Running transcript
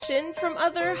selection from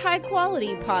other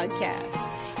high-quality podcasts.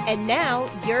 And now,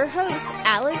 your host,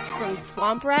 Alex from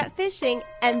Swamp Rat Fishing,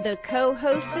 and the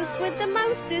co-hostess with the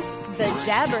mostest, the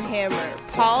Jabberhammer,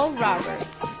 Paul Roberts.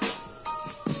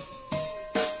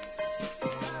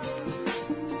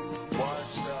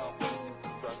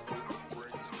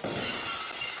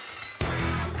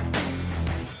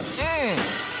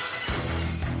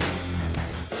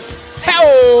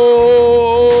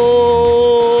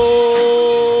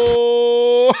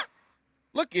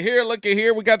 Looky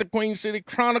here. We got the Queen City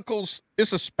Chronicles.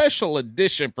 It's a special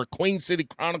edition for Queen City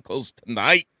Chronicles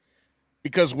tonight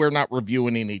because we're not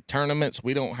reviewing any tournaments.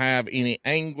 We don't have any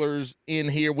anglers in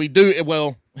here. We do,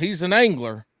 well, he's an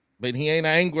angler, but he ain't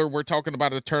an angler we're talking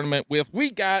about a tournament with. We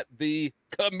got the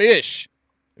Commish,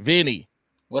 Vinny.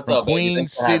 What's up, Queen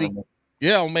City?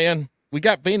 Yeah, man. We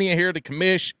got Vinny in here to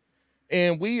Commish,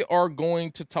 and we are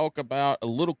going to talk about a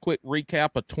little quick recap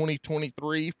of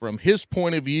 2023 from his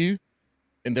point of view.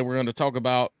 And then we're going to talk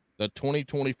about the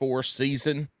 2024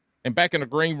 season. And back in the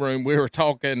green room, we were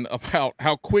talking about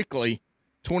how quickly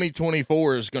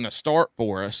 2024 is going to start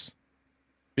for us.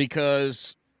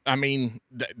 Because, I mean,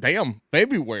 damn,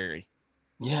 February.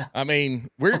 Yeah. I mean,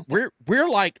 we're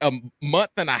like a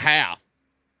month and a half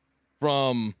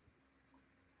from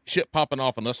shit popping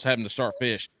off and us having to start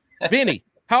fish. Vinny,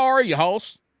 how are you,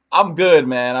 hoss? I'm good,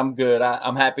 man. I'm good.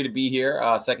 I'm happy to be here.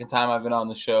 Second time I've been on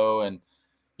the show, and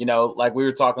you know, like we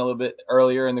were talking a little bit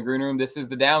earlier in the green room, this is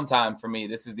the downtime for me.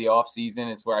 This is the off season.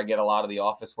 It's where I get a lot of the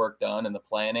office work done and the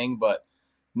planning, but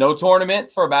no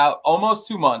tournaments for about almost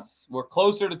 2 months. We're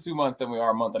closer to 2 months than we are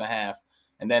a month and a half.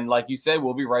 And then, like you said,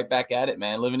 we'll be right back at it,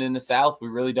 man. Living in the South, we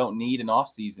really don't need an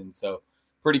off season. So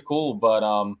pretty cool, but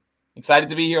excited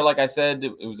to be here. Like I said,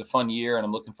 it was a fun year, and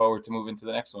I'm looking forward to moving to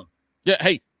the next one. Yeah,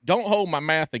 hey, don't hold my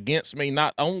math against me.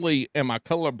 Not only am I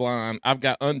colorblind, I've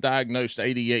got undiagnosed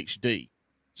ADHD.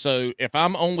 So if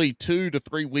I'm only 2 to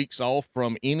 3 weeks off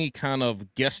from any kind of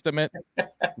guesstimate,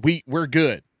 we're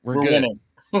good. We're good. Winning.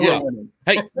 Yeah. We're winning.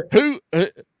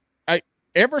 Hey,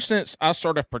 ever since I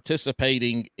started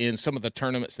participating in some of the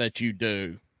tournaments that you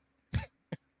do,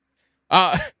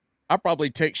 I probably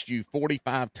text you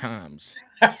 45 times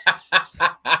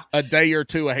a day or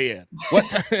two ahead. What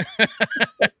time?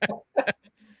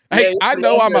 Hey, I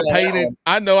know I'm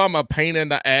a pain in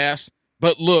the ass,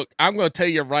 but look, I'm going to tell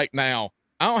you right now,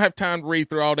 I don't have time to read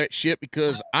through all that shit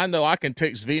because I know I can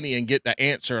text Vinny and get the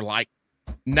answer like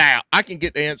now. I can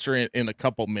get the answer in a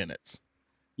couple minutes.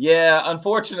 Yeah,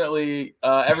 unfortunately,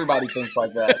 everybody thinks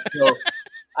like that. So,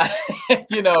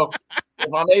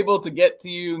 if I'm able to get to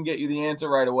you and get you the answer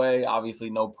right away, obviously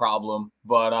no problem.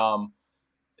 But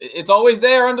it's always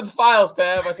there under the files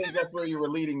tab. I think that's where you were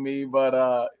leading me. But,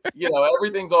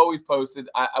 everything's always posted.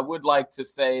 I would like to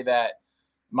say that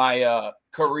my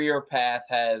career path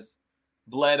has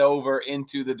bled over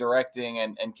into the directing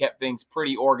and kept things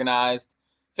pretty organized.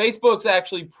 Facebook's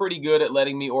actually pretty good at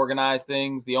letting me organize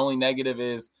things. The only negative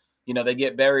is, they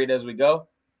get buried as we go,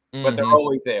 but they're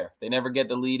always there. They never get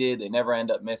deleted. They never end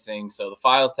up missing. So the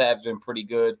files tab's been pretty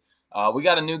good. We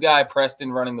got a new guy,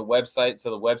 Preston, running the website. So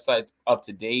the website's up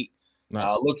to date.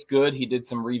 Nice. Looks good. He did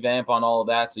some revamp on all of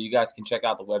that. So you guys can check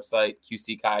out the website,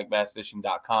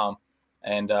 qckayakbassfishing.com.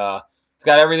 And, it's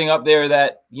got everything up there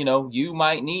that, you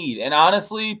might need. And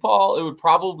honestly, Paul, it would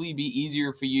probably be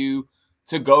easier for you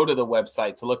to go to the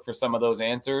website to look for some of those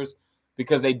answers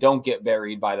because they don't get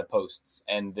buried by the posts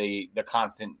and the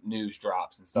constant news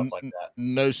drops and stuff like that.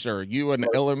 No, sir. You an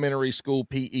elementary school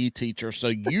PE teacher, so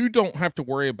you don't have to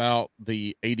worry about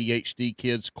the ADHD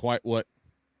kids quite what.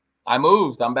 I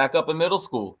moved. I'm back up in middle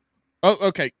school. Oh,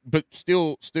 okay. But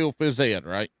still phys ed,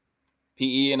 right?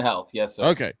 PE and health. Yes, sir.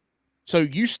 Okay. So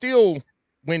you still,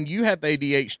 when you have the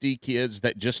ADHD kids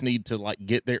that just need to like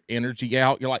get their energy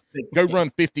out, you're like, go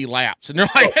run 50 laps. And they're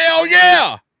like, hell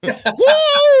yeah.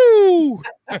 Woo!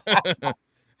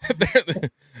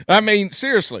 I mean,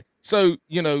 seriously. So,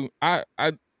 I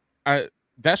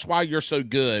that's why you're so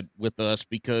good with us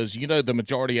because, the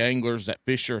majority of anglers that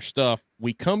fish your stuff,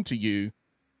 we come to you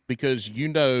because we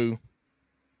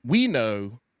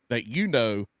know that you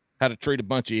know how to treat a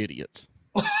bunch of idiots.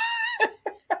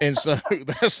 And so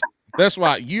that's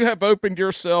why you have opened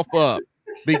yourself up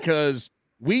because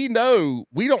we know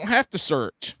we don't have to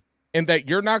search and that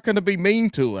you're not going to be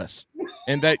mean to us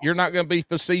and that you're not going to be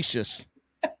facetious.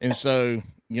 And so,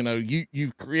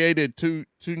 you've created too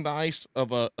nice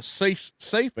of a safe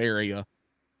area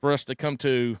for us to come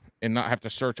to and not have to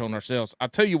search on ourselves. I'll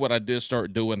tell you what I did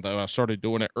start doing, though. I started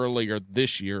doing it earlier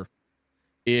this year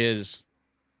is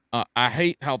I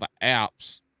hate how the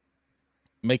apps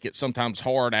make it sometimes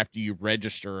hard after you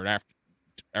register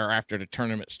or after the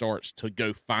tournament starts to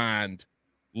go find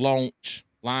launch,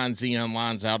 lines in,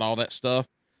 lines out, all that stuff.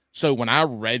 So when I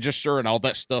register and all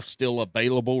that stuff's still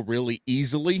available really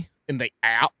easily in the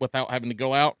app without having to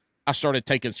go out, I started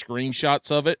taking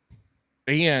screenshots of it,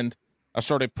 and I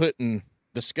started putting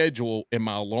the schedule in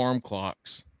my alarm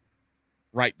clocks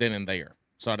right then and there,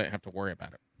 so I didn't have to worry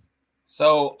about it.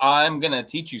 So I'm going to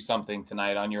teach you something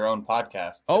tonight on your own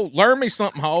podcast. Oh, learn me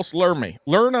something, Hoss. Learn me.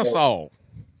 Learn us all.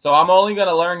 So I'm only going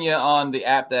to learn you on the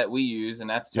app that we use, and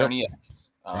that's Yep. Tourney X.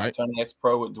 Right. Tourney X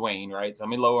Pro with Dwayne, right? So let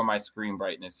me lower my screen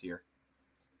brightness here.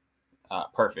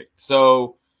 Perfect.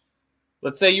 So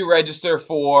let's say you register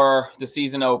for the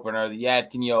season opener, the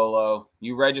Yadkin YOLO.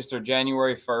 You register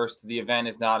January 1st. The event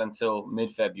is not until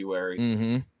mid-February.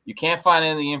 Mm-hmm. You can't find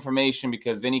any of the information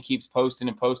because Vinny keeps posting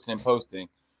and posting and posting.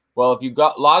 Well, if you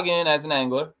log in as an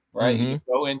angler, right, Mm-hmm. you just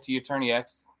go into your Tourney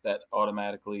X. That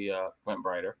automatically went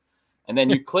brighter. And then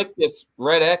you click this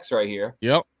red X right here.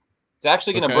 Yep. It's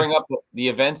actually going to bring up the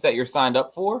events that you're signed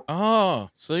up for. Oh,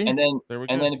 see? And then there we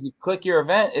go. And then if you click your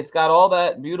event, it's got all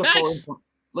that beautiful. Nice.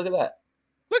 Look at that.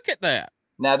 Look at that.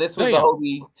 Now, this was the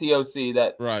Hobie TOC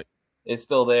that is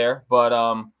still there,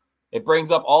 but it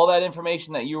brings up all that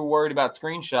information that you were worried about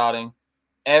screenshotting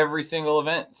every single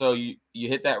event. So you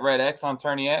hit that red X on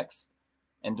Tourney X,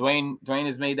 and Dwayne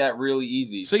has made that really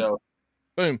easy. See, so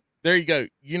boom, there you go.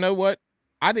 You know what?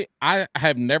 I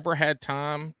have never had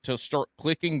time to start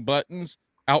clicking buttons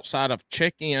outside of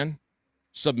check in,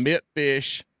 submit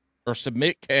fish, or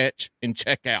submit catch, and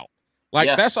check out.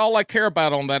 Like that's all I care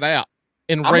about on that app.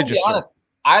 And I'm register. Gonna be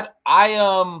honest,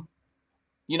 I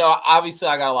you know, obviously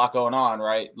I got a lot going on,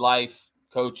 right? Life,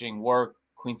 coaching, work,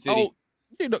 Queen City.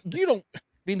 Oh,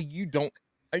 Vinny, you don't.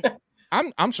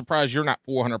 I'm surprised you're not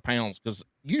 400 pounds, because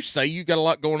you say you got a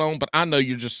lot going on, but I know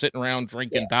you're just sitting around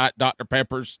drinking Diet Dr.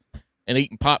 Peppers and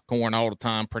eating popcorn all the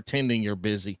time, pretending you're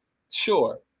busy.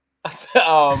 Sure.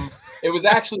 It was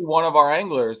actually one of our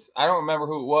anglers. I don't remember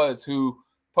who it was who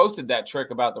posted that trick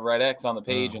about the red X on the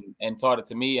page and taught it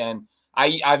to me. And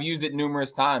I've used it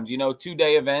numerous times. You know,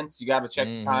 2-day events, you got to check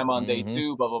the time on day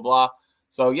 2, blah, blah, blah.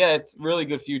 So, yeah, it's really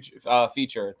good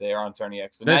feature there on Tourney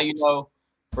X. So now you know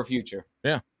for future.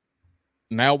 Yeah.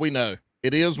 Now we know.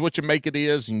 It is what you make it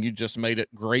is, and you just made it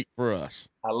great for us.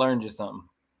 I learned you something.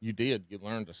 You did. You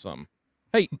learned us something.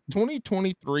 Hey,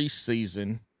 2023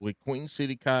 season with Queen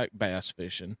City Kayak Bass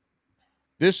Fishing.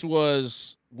 This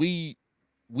was, we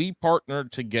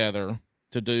partnered together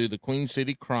to do the Queen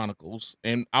City Chronicles,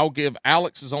 and I'll give,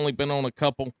 Alex has only been on a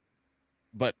couple,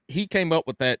 but he came up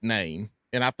with that name,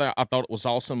 and I thought it was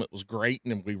awesome. It was great,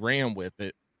 and we ran with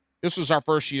it. This was our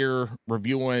first year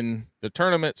reviewing the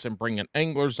tournaments and bringing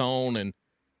anglers on. And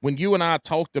when you and I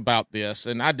talked about this,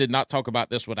 and I did not talk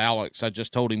about this with Alex, I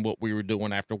just told him what we were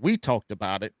doing after we talked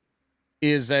about it,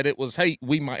 is that it was, hey,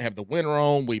 we might have the winner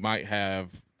on, we might have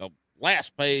the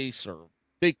last base or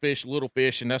big fish, little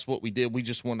fish, and that's what we did. We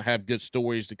just want to have good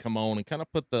stories to come on and kind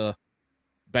of put the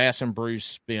Bass and Brews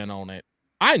spin on it.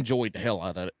 I enjoyed the hell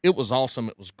out of it. It was awesome.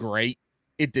 It was great.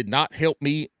 It did not help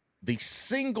me the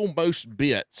single most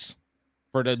bits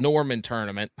for the Norman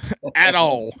tournament at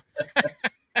all.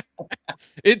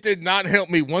 It did not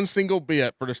help me one single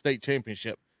bit for the state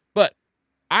championship, but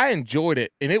I enjoyed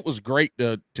it, and it was great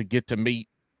to get to meet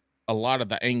a lot of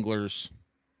the anglers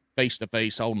face to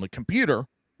face on the computer.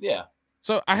 Yeah.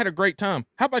 So I had a great time.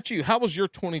 How about you? How was your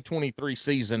 2023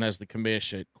 season as the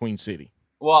commish at Queen City?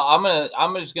 Well,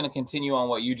 I'm just gonna continue on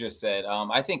what you just said.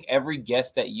 I think every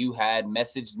guest that you had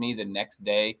messaged me the next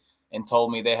day and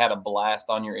told me they had a blast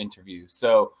on your interview.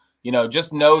 So, you know,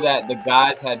 just know that the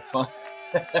guys had fun.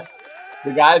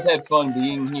 The guys had fun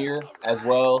being here as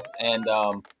well, and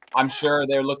I'm sure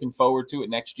they're looking forward to it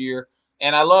next year.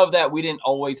 And I love that we didn't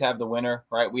always have the winner,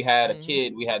 right? We had a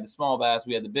kid, we had the small bass,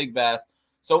 we had the big bass.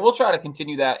 So we'll try to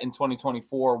continue that in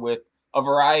 2024 with a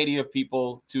variety of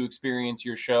people to experience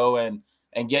your show and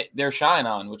get their shine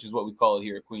on, which is what we call it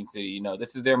here at Queen City. You know,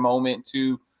 this is their moment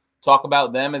to talk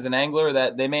about them as an angler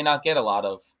that they may not get a lot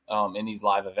of in these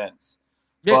live events.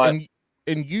 Yeah, but,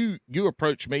 and you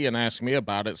approached me and asked me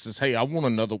about it. Says, hey, I want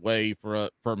another way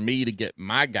for me to get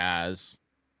my guys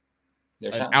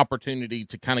an opportunity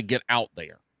to kind of get out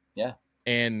there. Yeah,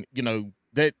 and you know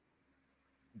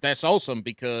that's awesome,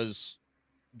 because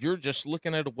you're just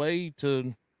looking at a way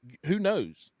to, who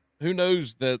knows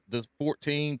the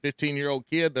 14, 15-year-old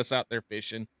kid that's out there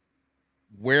fishing,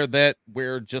 where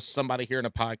just somebody hearing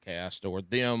a podcast or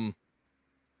them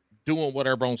doing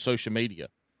whatever on social media.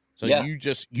 So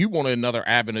you wanted another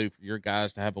avenue for your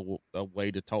guys to have a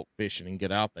way to talk fishing and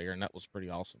get out there, and that was pretty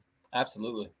awesome.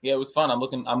 Absolutely. Yeah, it was fun.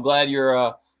 I'm glad you're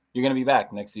going to be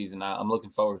back next season. I'm looking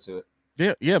forward to it.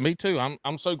 Yeah, me too.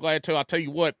 I'm so glad too. I'll tell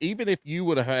you what, even if you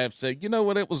would have said, you know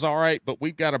what, it was all right, but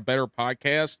we've got a better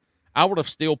podcast, I would have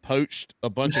still poached a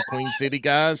bunch of Queen City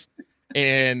guys,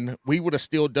 and we would have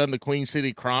still done the Queen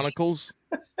City Chronicles.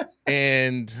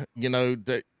 And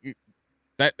that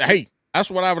hey,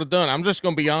 that's what I would have done. I'm just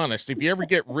gonna be honest. If you ever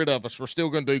get rid of us, we're still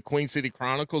gonna do Queen City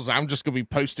Chronicles. I'm just gonna be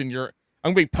I'm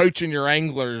gonna be poaching your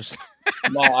anglers.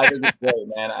 No, I think it's great,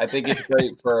 man. I think it's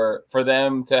great for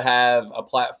them to have a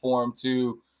platform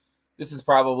to. This is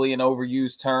probably an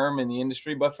overused term in the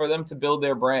industry, but for them to build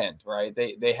their brand, right?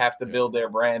 They have to build their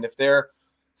brand. If they're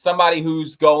somebody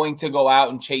who's going to go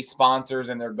out and chase sponsors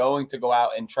and they're going to go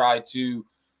out and try to,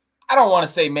 I don't want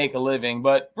to say make a living,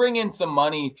 but bring in some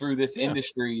money through this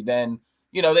industry, then,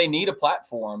 they need a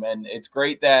platform. And it's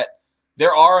great that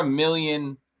there are a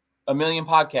million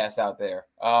podcasts out there.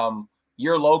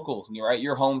 You're local, right?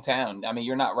 Your hometown. I mean,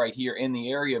 you're not right here in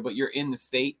the area, but you're in the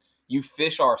state. You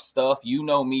fish our stuff. You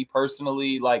know me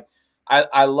personally. Like,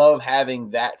 I love having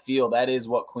that feel. That is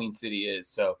what Queen City is.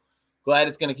 So glad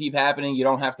it's going to keep happening. You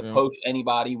don't have to poach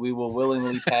anybody. We will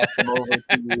willingly pass them over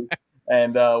to you,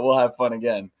 and we'll have fun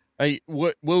again. Hey,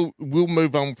 we'll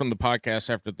move on from the podcast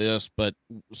after this, but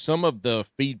some of the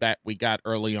feedback we got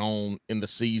early on in the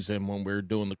season when we were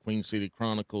doing the Queen City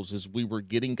Chronicles is we were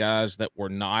getting guys that were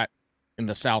not in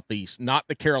the Southeast, not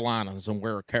the Carolinas, and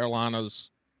we're a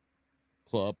Carolinas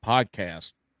Club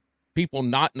podcast. People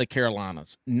not in the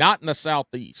Carolinas, not in the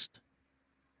Southeast,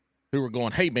 who were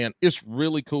going, hey, man, it's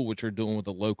really cool what you're doing with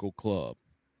the local club.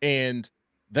 And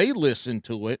they listen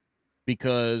to it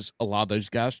because a lot of those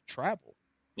guys travel.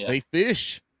 Yeah. They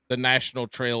fish the national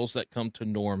trails that come to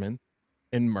Norman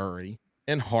and Murray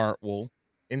and Hartwell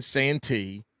and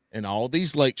Santee and all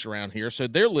these lakes around here. So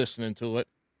they're listening to it.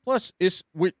 Plus,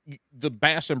 the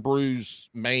Bass and Brews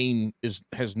main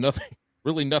has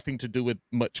really nothing to do with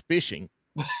much fishing.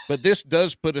 But this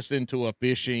does put us into a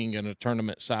fishing and a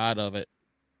tournament side of it.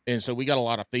 And so we got a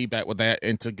lot of feedback with that.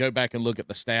 And to go back and look at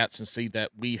the stats and see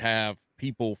that we have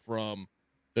people from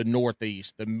the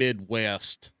Northeast, the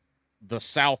Midwest, the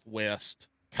Southwest,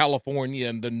 California,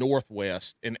 and the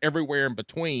Northwest, and everywhere in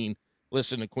between,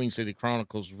 listen to Queen City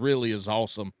Chronicles really is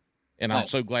awesome. And I'm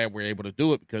so glad we're able to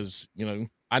do it because,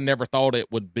 I never thought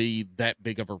it would be that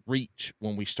big of a reach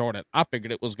when we started. I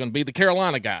figured it was going to be the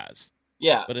Carolina guys.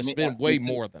 Yeah. But it's been way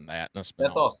more than that. That's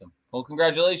awesome. Well,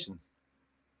 congratulations.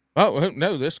 Oh,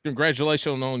 no,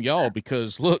 congratulations on y'all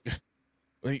because, look,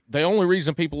 the only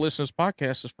reason people listen to this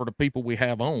podcast is for the people we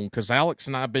have on, because Alex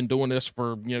and I have been doing this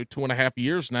for 2.5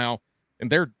 years now,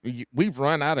 and we've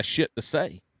run out of shit to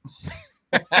say.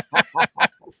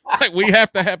 Like, we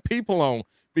have to have people on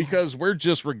because we're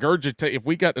just regurgitating. If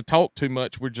we got to talk too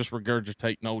much, we're just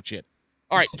regurgitating old shit.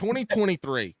 All right,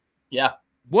 2023. Yeah.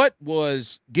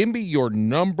 Give me your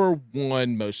number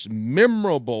one most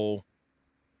memorable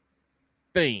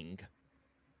thing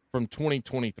from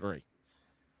 2023.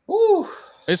 Woo.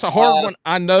 It's a hard one,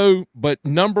 I know, but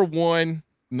number one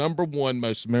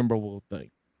most memorable thing.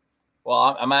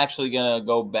 Well, I'm actually going to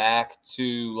go back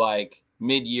to like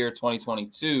mid-year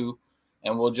 2022,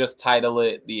 and we'll just title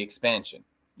it The Expansion.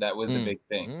 That was the big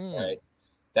thing, right?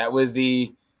 That was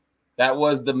the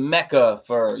mecca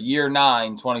for year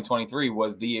 9, 2023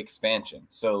 was The Expansion.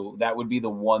 So that would be the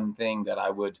one thing that I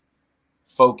would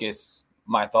focus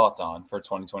my thoughts on for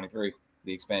 2023,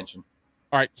 The Expansion.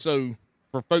 All right, so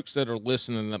for folks that are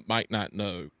listening that might not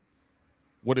know,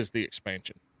 what is The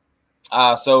Expansion?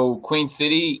 So Queen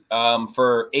City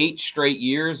for 8 straight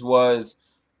years was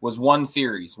one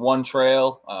series, one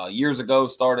trail. Years ago,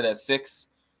 started at 6.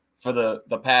 For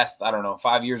the past,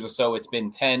 5 years or so, it's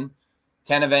been 10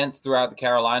 events throughout the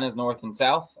Carolinas, North and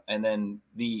South. And then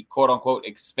the quote-unquote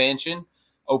expansion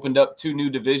opened up 2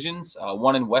 new divisions,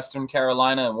 one in Western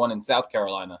Carolina and one in South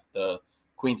Carolina, the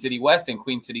Queen City West and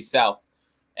Queen City South.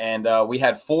 And we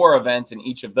had 4 events in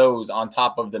each of those on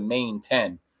top of the main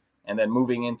 10. And then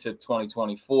moving into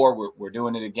 2024, we're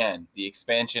doing it again, the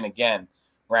expansion again,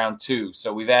 round 2.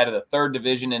 So we've added a 3rd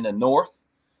division in the North,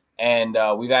 and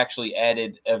we've actually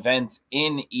added events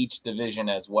in each division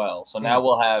as well. So now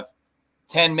we'll have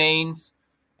 10 mains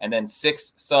and then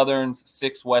 6 Southerns,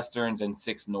 6 Westerns, and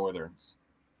 6 Northerns.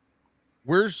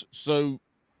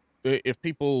 If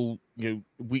people,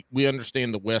 we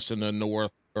understand the West and the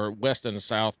North, or West and the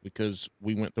South, because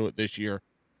we went through it this year.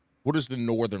 What is the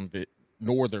Northern?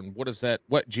 What is that?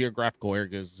 What geographical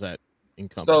area is that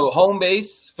encompass? So home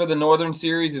base for the Northern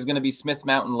Series is going to be Smith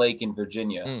Mountain Lake in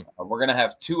Virginia. We're going to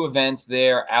have 2 events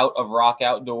there out of Rock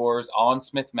Outdoors on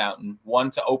Smith Mountain,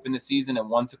 one to open the season and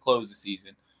one to close the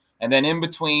season. And then in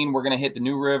between, we're going to hit the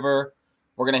New River.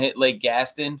 We're going to hit Lake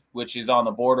Gaston, which is on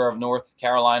the border of North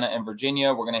Carolina and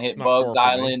Virginia. We're going to hit Bugs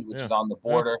Island, which is on the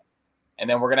border. And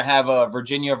then we're going to have a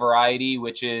Virginia variety,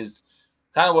 which is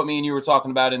kind of what me and you were talking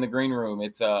about in the green room.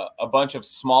 It's a bunch of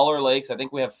smaller lakes. I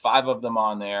think we have 5 of them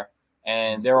on there,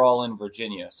 and they're all in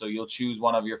Virginia. So you'll choose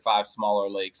one of your 5 smaller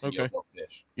lakes and you'll go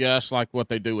fish. Yeah, that's like what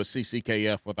they do with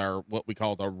CCKF with our what we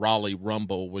call the Raleigh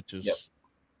Rumble, which is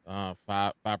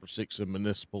 5 or 6 of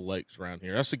municipal lakes around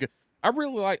here. That's a good. I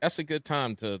really like. That's a good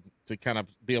time to kind of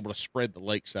be able to spread the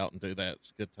lakes out and do that.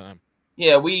 It's a good time.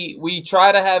 Yeah, we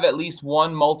try to have at least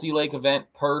one multi-lake event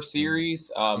per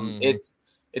series.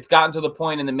 It's gotten to the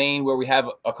point in the main where we have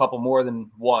a couple more than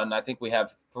one. I think we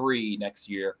have 3 next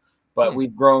year, but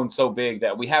we've grown so big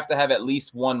that we have to have at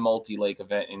least one multi-lake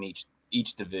event in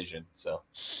each division. So,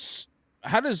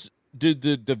 how do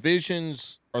the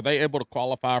divisions, are they able to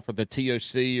qualify for the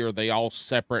TOC, or are they all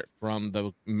separate from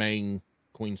the main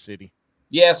Queen City?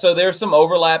 Yeah, so there's some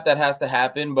overlap that has to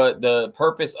happen, but the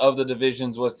purpose of the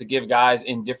divisions was to give guys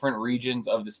in different regions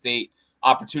of the state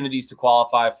opportunities to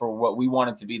qualify for what we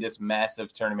wanted to be this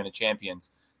massive Tournament of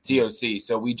Champions, TOC.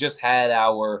 So we just had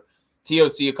our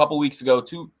TOC a couple weeks ago,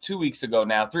 2 weeks ago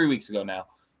now, 3 weeks ago now,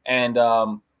 and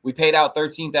we paid out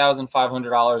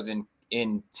 $13,500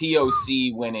 in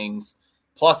TOC winnings,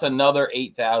 plus another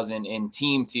 $8,000 in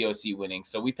team TOC winnings.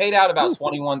 So we paid out about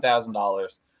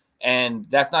 $21,000. And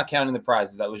that's not counting the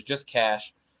prizes. That was just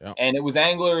cash. Yeah. And it was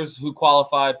anglers who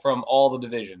qualified from all the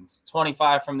divisions,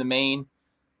 25 from the main,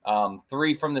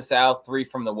 3 from the south, 3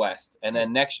 from the west. And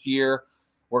then next year,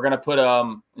 we're going to put,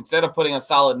 instead of putting a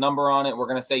solid number on it, we're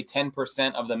going to say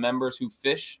 10% of the members who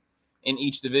fish in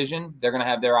each division, they're going to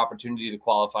have their opportunity to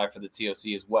qualify for the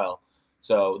TOC as well.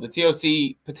 So the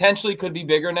TOC potentially could be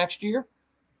bigger next year,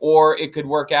 or it could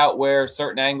work out where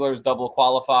certain anglers double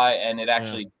qualify and it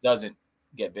actually doesn't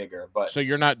get bigger. But so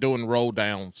you're not doing roll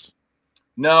downs?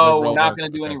 No, we're not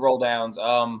going to do any roll downs.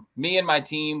 Me and my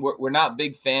team, we're not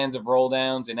big fans of roll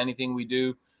downs in anything we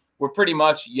do. We're pretty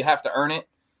much, you have to earn it.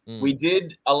 We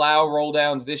did allow roll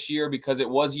downs this year because it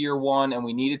was year 1 and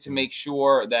we needed to make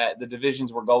sure that the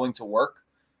divisions were going to work.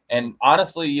 And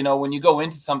honestly, you know, when you go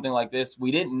into something like this,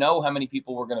 we didn't know how many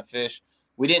people were going to fish.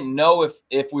 We didn't know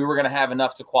if we were going to have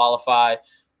enough to qualify.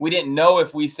 We didn't know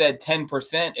if we said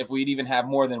 10%, if we'd even have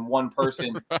more than one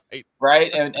person,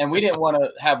 right? And we didn't want to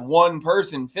have one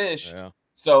person fish. Yeah.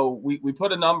 So we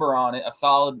put a number on it. A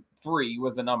solid 3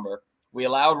 was the number. We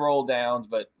allowed roll downs,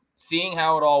 but seeing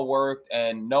how it all worked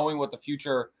and knowing what the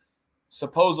future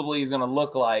supposedly is going to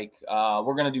look like,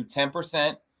 we're going to do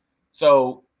 10%.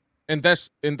 So, and that's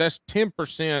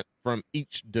 10% from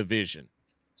each division.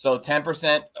 So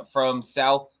 10% from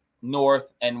south, north,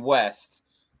 and west.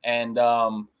 And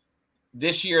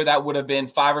this year, that would have been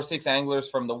 5 or 6 anglers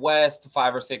from the west,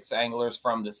 5 or 6 anglers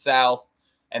from the south.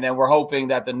 And then we're hoping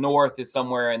that the north is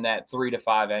somewhere in that 3 to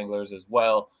 5 anglers as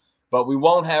well. But we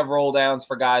won't have roll downs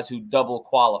for guys who double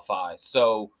qualify.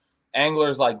 So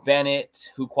anglers like Bennett,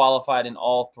 who qualified in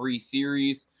all 3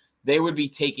 series, they would be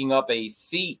taking up a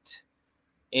seat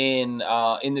in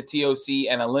the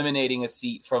TOC and eliminating a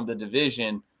seat from the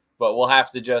division. But we'll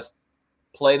have to just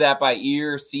play that by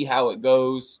ear, see how it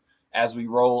goes as we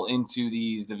roll into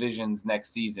these divisions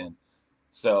next season.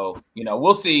 So, you know,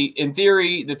 we'll see. In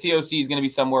theory, the TOC is going to be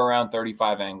somewhere around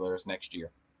 35 anglers next year.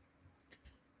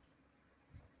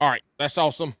 All right. That's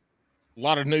awesome. A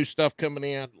lot of new stuff coming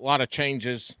in, a lot of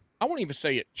changes. I won't even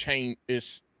say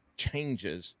it's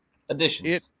changes.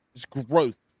 Additions. It's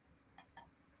growth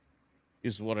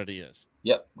is what it is.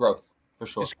 Yep. Growth for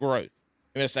sure. It's growth.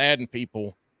 And it's adding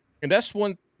people. And that's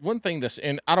one thing that's,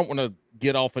 and I don't want to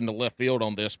get off into left field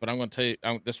on this, but I'm going to tell you,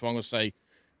 this is what I'm going to say.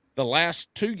 The last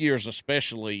 2 years,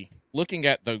 especially looking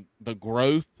at the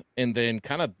growth, and then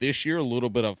kind of this year, a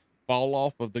little bit of fall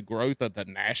off of the growth of the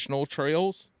national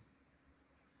trails.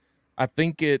 I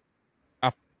think damn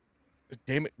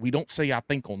it, we don't say I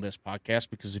think on this podcast,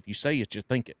 because if you say it, you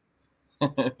think it.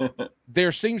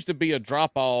 There seems to be a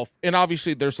drop off, and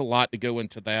obviously there's a lot to go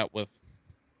into that with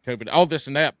COVID, all this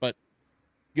and that, but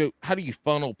how do you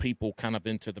funnel people kind of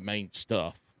into the main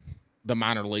stuff, the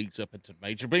minor leagues up into the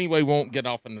major? But anyway, we won't get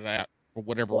off into that for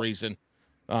whatever reason.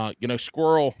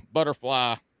 Squirrel,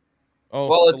 butterfly. Oh,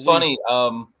 well, it's funny.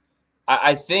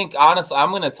 I think, honestly, I'm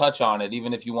going to touch on it,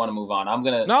 even if you want to move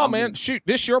on. Shoot,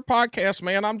 this is your podcast,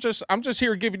 man. I'm just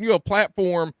here giving you a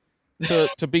platform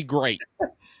to be great.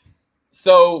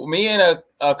 So me and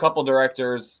a couple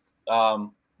directors, a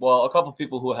couple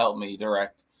people who helped me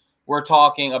direct, we're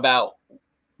talking about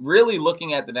really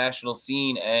looking at the national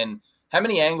scene and how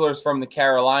many anglers from the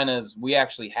Carolinas we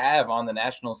actually have on the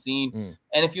national scene.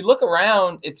 And if you look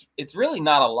around, it's really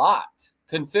not a lot,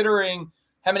 considering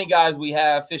how many guys we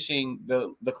have fishing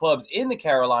the clubs in the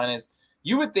Carolinas,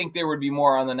 you would think there would be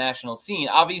more on the national scene.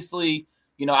 Obviously,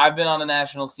 I've been on the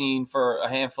national scene for a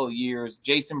handful of years.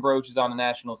 Jason Broach is on the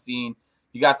national scene.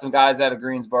 You got some guys out of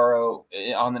Greensboro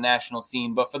on the national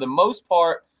scene. But for the most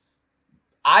part,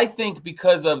 I think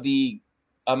because of the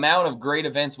amount of great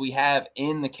events we have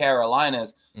in the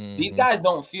Carolinas, these guys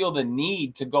don't feel the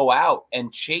need to go out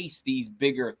and chase these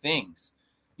bigger things.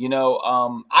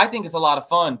 I think it's a lot of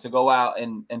fun to go out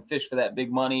and fish for that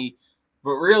big money.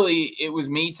 But really, it was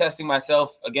me testing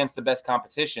myself against the best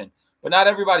competition. But not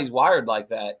everybody's wired like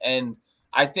that. And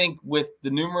I think with the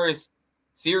numerous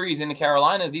series in the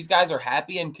Carolinas, these guys are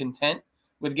happy and content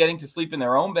with getting to sleep in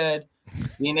their own bed,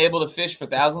 being able to fish for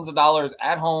thousands of dollars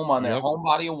at home on their home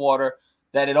body of water,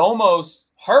 that it almost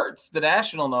hurts the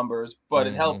national numbers, but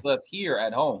it helps us here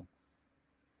at home.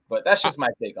 But that's just my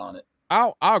take on it.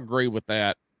 I'll agree with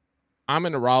that. I'm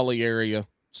in the Raleigh area,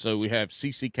 so we have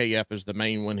CCKF as the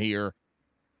main one here.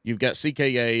 You've got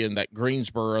CKA in that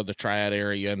Greensboro, the Triad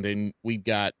area, and then we've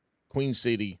got Queen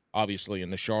City, obviously, in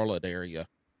the Charlotte area.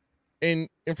 And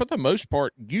for the most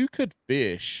part, you could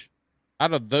fish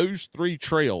out of those three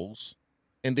trails,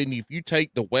 and then if you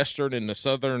take the western and the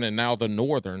southern and now the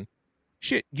northern,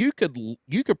 you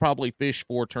could probably fish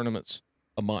 4 tournaments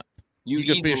a month. You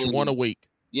could fish one a week.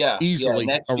 Yeah. Easily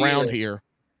around here.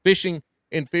 Fishing.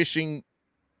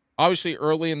 Obviously,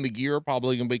 early in the year,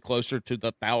 probably going to be closer to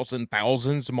the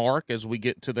thousands mark as we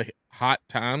get to the hot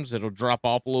times. It'll drop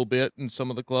off a little bit in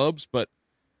some of the clubs, but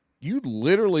you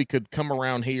literally could come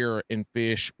around here and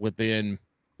fish within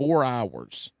 4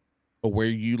 hours of where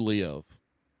you live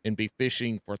and be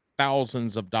fishing for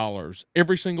thousands of dollars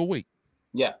every single week.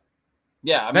 Yeah.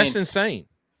 That's insane.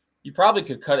 You probably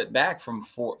could cut it back from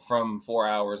 4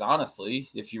 hours, honestly,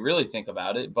 if you really think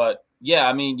about it. But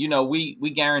yeah,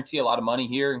 we guarantee a lot of money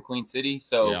here in Queen City.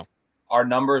 So our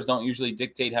numbers don't usually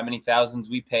dictate how many thousands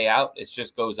we pay out. It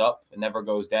just goes up. It never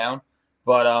goes down.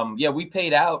 But we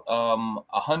paid out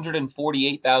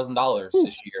 $148,000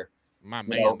 this year. My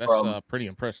man, that's pretty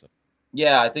impressive.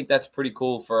 Yeah, I think that's pretty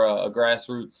cool for a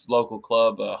grassroots local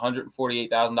club,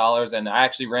 $148,000. And I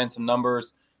actually ran some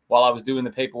numbers while I was doing the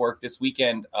paperwork this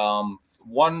weekend. Am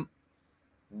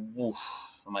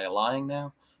I lying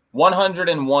now?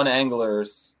 101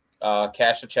 anglers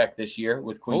cashed a check this year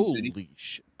with Queen City. Holy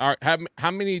shit. All right,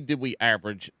 how many did we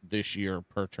average this year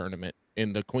per tournament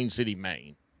in the Queen City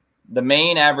main? The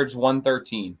main averaged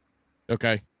 113.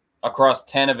 Okay. Across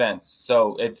 10 events.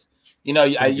 So it's,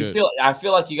 I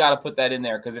feel like you got to put that in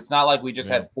there because it's not like we just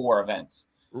had 4 events.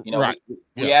 Right.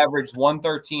 We averaged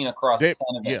 113 across 10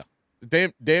 events. Yeah.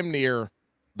 Damn near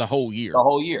the whole year. The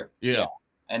whole year. Yeah.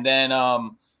 And then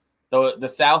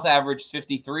the South averaged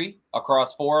 53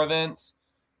 across 4 events,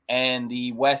 and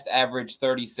the West averaged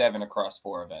 37 across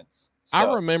 4 events. So,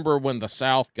 I remember when the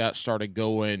South got started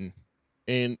going,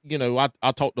 and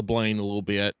I talked to Blaine a little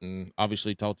bit, and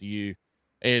obviously talked to you.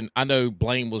 And I know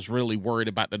Blaine was really worried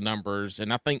about the numbers.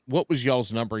 And I think, what was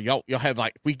y'all's number? Y'all had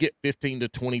if we get 15 to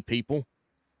 20 people,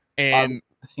 and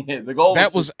the goal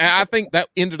I think that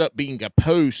ended up being a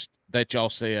post that y'all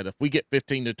said, if we get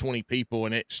 15 to 20 people,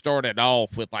 and it started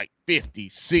off with 50,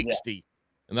 60,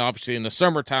 and then obviously in the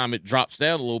summertime it drops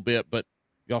down a little bit, but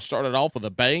y'all started off with a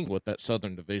bang with that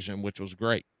Southern division, which was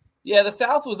great. Yeah, the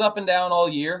South was up and down all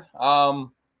year.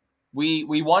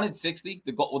 We wanted 60.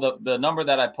 The number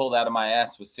that I pulled out of my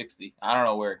ass was 60. I don't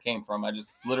know where it came from. I just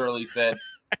literally said,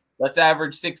 let's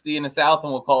average 60 in the South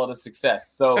and we'll call it a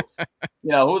success. So,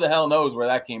 who the hell knows where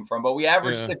that came from? But we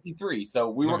averaged 53. So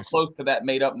we were close to that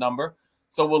made up number.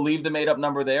 So we'll leave the made up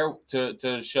number there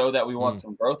to show that we want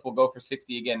some growth. We'll go for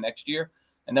 60 again next year.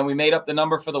 And then we made up the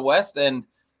number for the West. And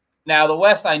now the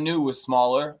West I knew was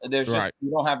smaller. There's we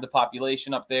don't have the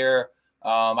population up there.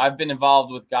 I've been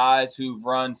involved with guys who've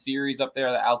run series up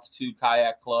there, the Altitude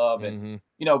Kayak Club, and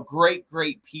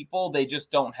great people. They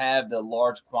just don't have the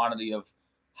large quantity of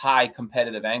high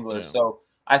competitive anglers. Yeah. So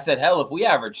I said, hell, if we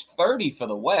average 30 for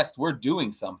the West, we're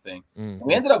doing something.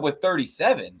 We ended up with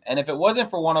 37, and if it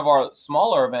wasn't for one of our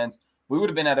smaller events, we would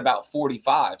have been at about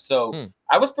 45. So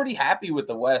I was pretty happy with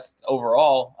the West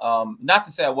overall. Not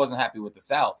to say I wasn't happy with the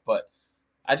South, but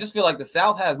I just feel like the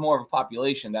South has more of a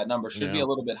population. That number should be a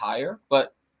little bit higher,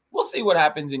 but we'll see what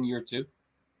happens in year 2.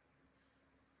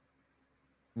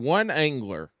 One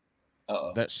angler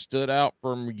that stood out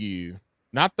from you,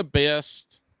 not the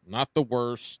best, not the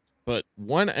worst, but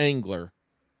one angler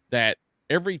that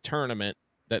every tournament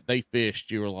that they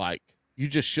fished, you were like, you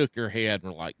just shook your head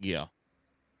and were like, yeah,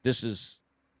 this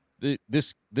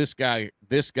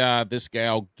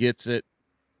gal gets it.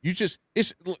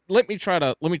 let me try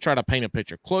to paint a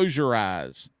picture. Close your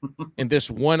eyes. And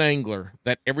this one angler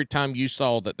that every time you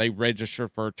saw that they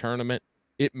registered for a tournament,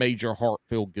 it made your heart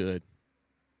feel good.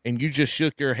 And you just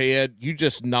shook your head, you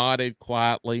just nodded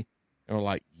quietly, and were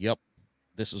like, "Yep,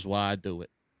 this is why I do it."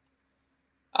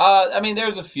 I mean,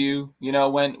 there's a few.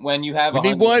 When you have we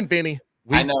need one, Vinny.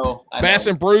 I know. Bass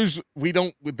and Brews. We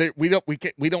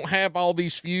don't have all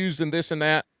these views and this and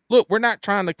that. Look, we're not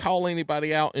trying to call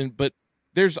anybody out, but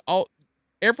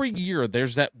every year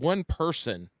there's that one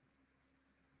person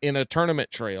in a tournament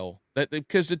trail that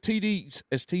because as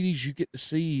TDs you get to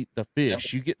see the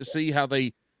fish, you get to see how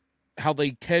they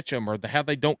catch them or how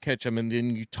they don't catch them, and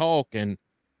then you talk and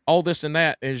all this and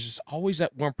that. There's just always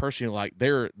that one person you're like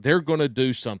they're going to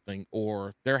do something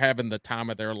or they're having the time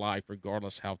of their life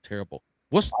regardless how terrible.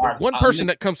 What's one person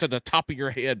that comes to the top of your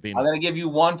head, Benny? I'm going to give you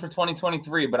one for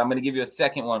 2023, but I'm going to give you a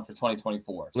second one for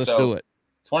 2024. Let's do it.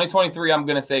 2023, I'm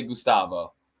going to say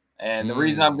Gustavo. And the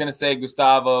reason I'm going to say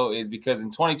Gustavo is because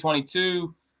in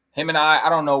 2022, him and I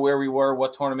don't know where we were,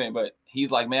 what tournament, but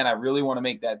he's like, man, I really want to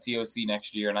make that TOC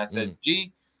next year. And I said,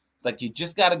 gee, it's like, you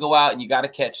just got to go out and you got to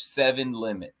catch 7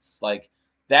 limits. Like,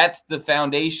 that's the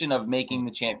foundation of making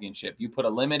the championship. You put a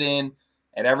limit in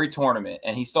at every tournament.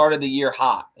 And he started the year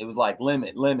hot. It was like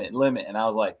limit, limit, limit. And I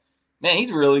was like, man, he's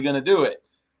really going to do it.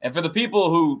 And for the people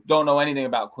who don't know anything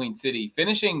about Queen City,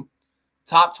 finishing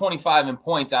top 25 in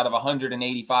points out of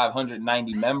 185,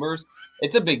 190 members,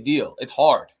 it's a big deal. It's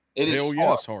hard. It is hard.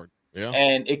 Yeah, it's hard. Yeah.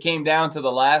 And it came down to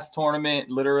the last tournament,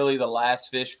 literally the last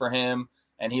fish for him,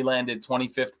 and he landed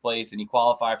 25th place, and he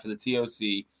qualified for the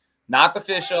TOC. Not the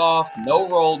fish off, no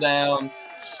roll downs.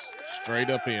 Straight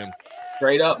up in.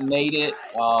 Straight up made it.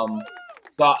 So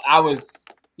I was,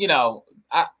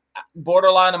 I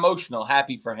borderline emotional,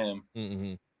 happy for him.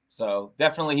 Mm-hmm. So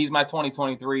definitely he's my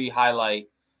 2023 highlight.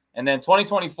 And then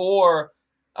 2024,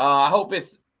 I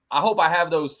hope I have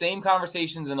those same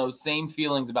conversations and those same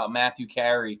feelings about Matthew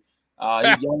Carey.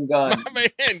 He's young gun.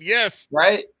 Man, yes.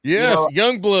 Right? Yes,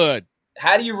 young blood.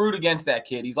 How do you root against that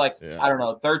kid? He's like, I don't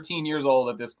know, 13 years old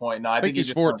at this point. No, I think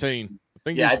he's 14. I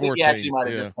think he actually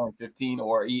might have just turned 15,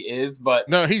 or he is, but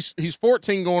no, he's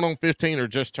 14 going on 15 or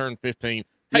just turned 15.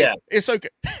 Hey, yeah, it's okay.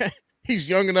 He's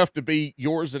young enough to be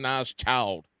yours and I's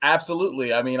child.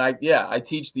 Absolutely. I mean, I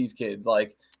teach these kids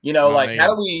like, man.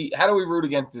 how do we root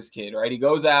against this kid, right? He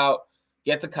goes out,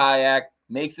 gets a kayak,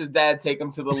 makes his dad take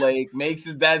him to the lake, makes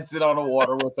his dad sit on the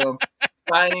water with him,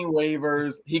 signing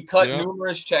waivers. He cut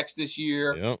numerous checks this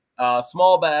year,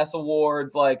 small bass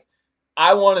awards. Like,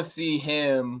 I want to see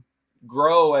him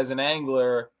grow as an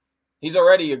angler. He's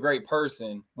already a great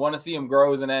person. Want to see him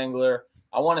grow as an angler.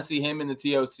 I want to see him in the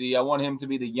TOC. I want him to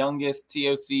be the youngest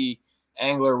TOC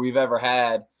angler we've ever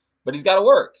had. But he's got to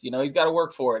work. He's got to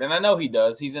work for it. And I know he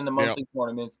does. He's in the monthly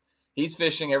tournaments. He's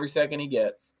fishing every second he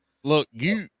gets. Look,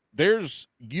 you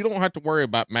don't have to worry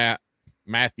about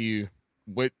Matthew.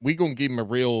 We're going to give him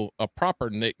a proper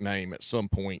nickname at some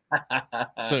point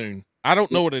soon. I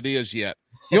don't know what it is yet.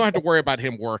 You don't have to worry about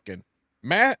him working.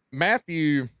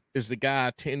 Matthew is the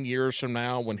guy 10 years from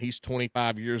now when he's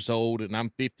 25 years old and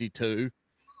I'm 52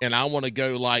 and I want to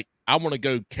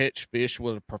go catch fish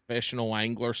with a professional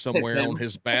angler somewhere on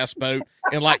his bass boat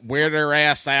and like wear their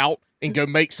ass out and go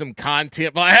make some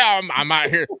content. Like, I'm out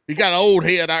here. You got an old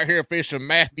head out here fishing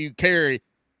Matthew Carey.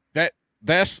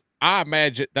 That's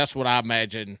what I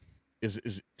imagine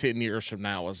is 10 years from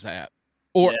now is that.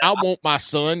 Or I want my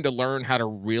son to learn how to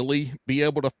really be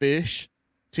able to fish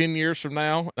 10 years from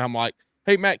now. And I'm like,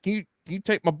 hey, Matt, can you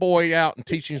take my boy out and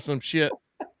teach him some shit?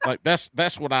 Like,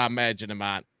 that's what I imagine in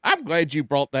mind. I'm glad you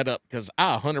brought that up because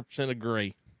I 100%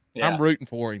 agree. Yeah. I'm rooting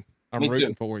for him. I'm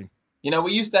rooting for him.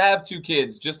 We used to have 2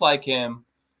 kids just like him.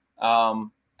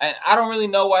 And I don't really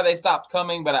know why they stopped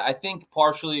coming, but I think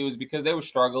partially it was because they were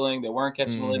struggling. They weren't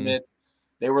catching limits.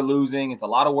 They were losing. It's a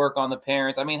lot of work on the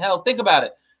parents. I mean, hell, think about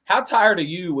it. How tired are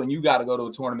you when you got to go to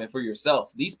a tournament for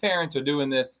yourself? These parents are doing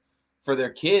this for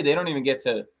their kid. They don't even get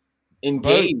to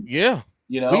engage. We've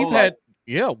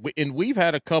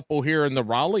had a couple here in the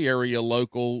Raleigh area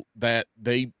local that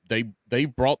they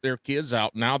brought their kids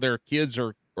out. Now their kids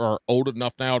are old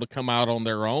enough now to come out on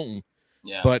their own.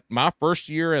 Yeah. But my first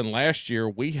year and last year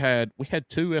we had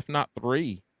 2, if not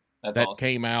 3, that awesome.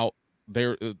 Came out.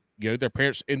 Their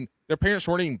parents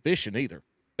weren't even fishing either.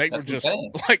 They were just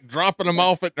like dropping them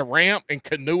off at the ramp and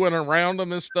canoeing around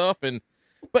them and stuff.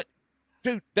 But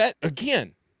dude, that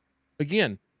again,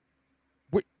 where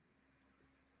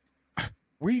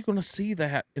are you going to see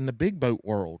that in the big boat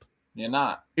world? You're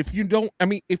not. If you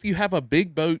have a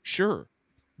big boat, sure.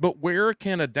 But where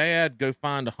can a dad go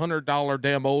find $100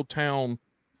 damn Old Town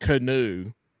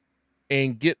canoe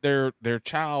and get their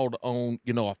child on,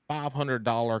 a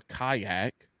 $500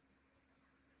 kayak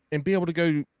and be able to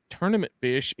go tournament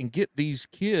fish and get these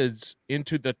kids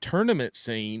into the tournament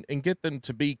scene and get them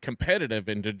to be competitive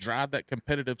and to drive that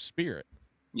competitive spirit.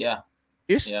 Yeah.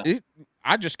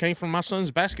 I just came from my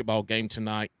son's basketball game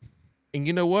tonight, and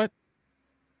you know what?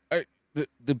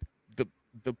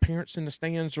 The parents in the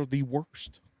stands are the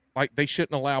worst. Like, they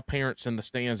shouldn't allow parents in the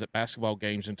stands at basketball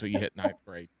games until you hit 9th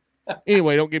grade.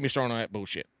 Anyway, don't get me started on that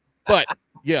bullshit. But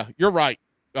yeah, you're right.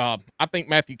 I think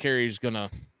Matthew Carey he's gonna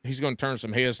turn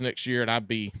some heads next year, and I'd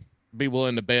be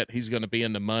willing to bet he's gonna be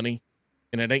in the money,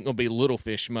 and it ain't gonna be little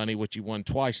fish money, which he won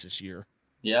twice this year.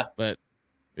 Yeah. But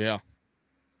yeah,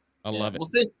 I love it.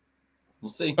 We'll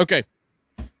see. Okay,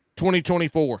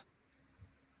 2024,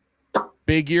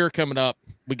 big year coming up.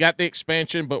 We got the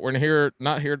expansion, but we're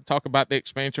not here to talk about the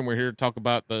expansion. We're here to talk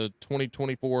about the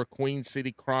 2024 Queen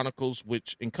City Chronicles,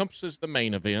 which encompasses the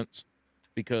main events,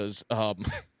 because I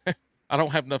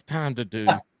don't have enough time to do.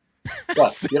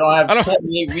 What, you don't have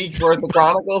 28 weeks worth of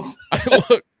Chronicles?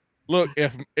 Look,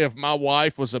 if my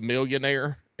wife was a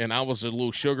millionaire and I was a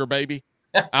little sugar baby,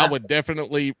 I would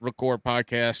definitely record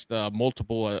podcast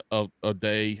multiple a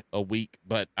day, a week,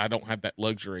 but I don't have that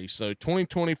luxury. So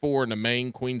 2024 in the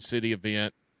main Queen City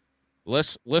event.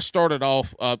 Let's start it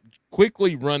off.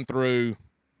 Quickly run through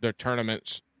the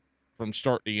tournaments from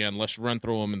start to end. Let's run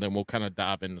through them, and then we'll kind of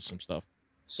dive into some stuff.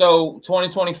 So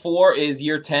 2024 is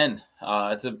year 10.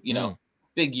 It's a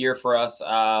big year for us.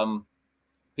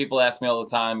 People ask me all the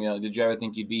time, did you ever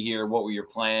think you'd be here? What were your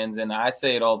plans? And I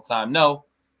say it all the time. No,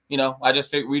 I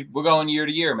just figured we're going year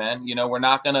to year, man. We're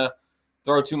not gonna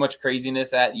throw too much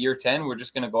craziness at year 10. We're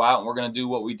just gonna go out and we're gonna do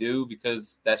what we do,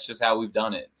 because that's just how we've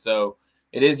done it. So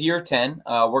it is year 10.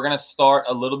 We're gonna start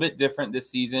a little bit different this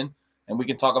season, and we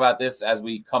can talk about this as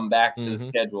we come back to the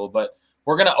schedule. But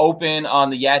we're going to open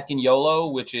on the Yadkin Yolo,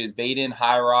 which is Baden,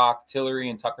 High Rock, Tillery,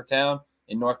 and Tuckertown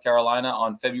in North Carolina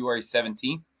on February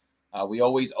 17th. We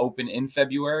always open in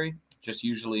February, just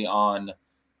usually on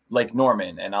Lake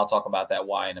Norman, and I'll talk about that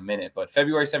why in a minute. But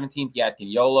February 17th,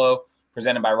 Yadkin Yolo,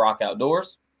 presented by Rock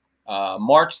Outdoors.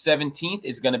 March 17th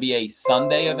is going to be a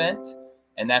Sunday event,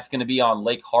 and that's going to be on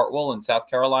Lake Hartwell in South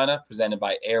Carolina, presented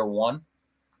by Air One.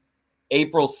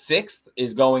 April 6th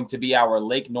is going to be our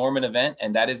Lake Norman event,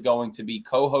 and that is going to be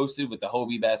co-hosted with the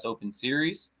Hobie Bass Open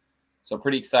Series. So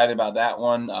pretty excited about that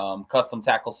one. Custom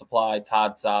Tackle Supply,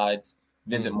 Todd Sides,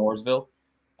 Visit Mooresville.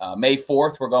 May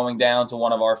 4th, we're going down to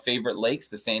one of our favorite lakes,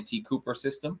 the Santee Cooper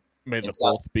system. May the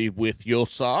 4th be with you,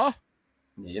 sir.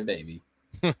 Yeah, baby.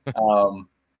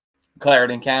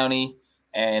 Clarendon County,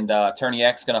 and Attorney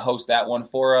X going to host that one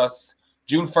for us.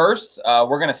 June 1st,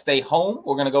 we're going to stay home.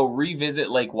 We're going to go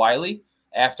revisit Lake Wiley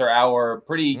after our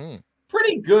pretty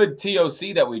good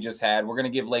TOC that we just had. We're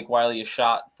going to give Lake Wiley a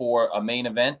shot for a main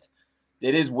event.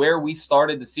 It is where we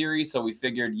started the series, so we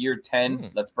figured year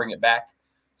 10, let's bring it back.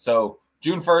 So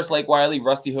June 1st, Lake Wiley,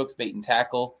 Rusty Hooks, Bait and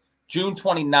Tackle. June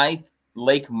 29th,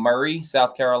 Lake Murray,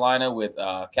 South Carolina with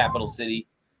Capital City.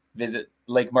 Visit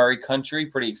Lake Murray Country.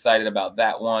 Pretty excited about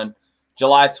that one.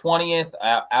 July 20th,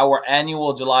 our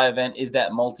annual July event is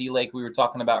that multi-lake we were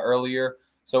talking about earlier.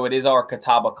 So it is our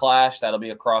Catawba Clash. That'll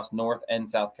be across North and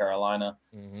South Carolina.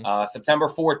 September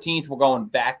 14th, we're going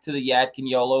back to the Yadkin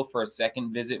Yolo for a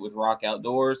second visit with Rock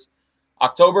Outdoors.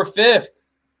 October 5th,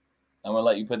 I'm going to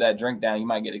let you put that drink down. You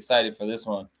might get excited for this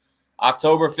one.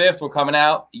 October 5th, we're coming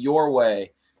out your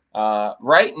way.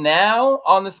 Right now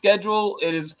on the schedule,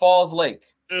 it is Falls Lake.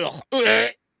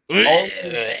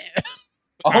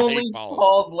 Only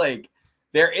Falls Lake.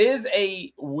 There is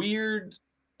a weird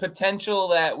potential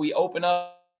that we open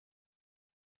up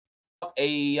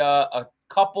a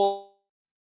couple.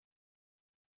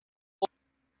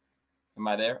 Am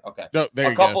I there? Okay. No,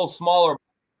 there a couple smaller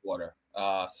water.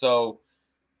 So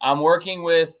I'm working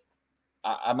with.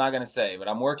 I'm not going to say, but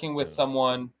I'm working with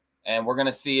someone, and we're going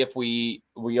to see if we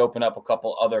open up a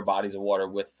couple other bodies of water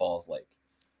with Falls Lake.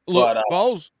 Look,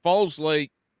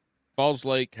 Falls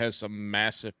Lake has some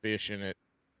massive fish in it,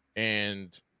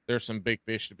 and there's some big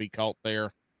fish to be caught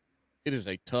there. It is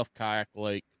a tough kayak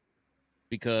lake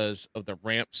because of the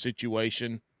ramp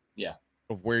situation. Yeah.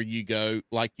 Of where you go.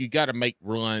 Like, you got to make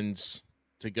runs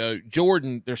to go.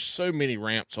 Jordan, there's so many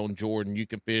ramps on Jordan. You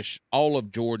can fish all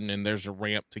of Jordan, and there's a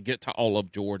ramp to get to all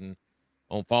of Jordan.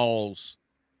 On Falls,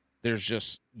 there's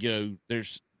just,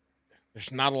 there's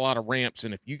not a lot of ramps,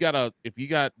 and if you got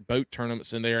boat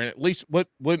tournaments in there, and at least when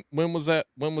was that?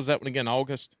 When was that one again?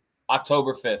 August?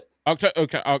 October 5th.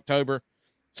 October.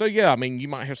 So yeah, I mean, you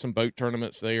might have some boat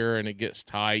tournaments there, and it gets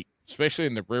tight, especially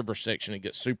in the river section. It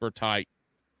gets super tight.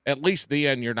 At least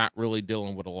then you're not really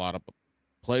dealing with a lot of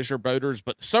pleasure boaters,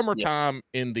 but summertime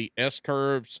in the S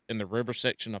curves in the river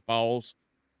section of falls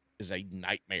is a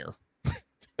nightmare.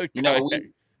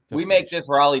 We make this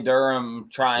Raleigh-Durham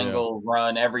triangle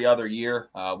run every other year.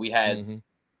 We had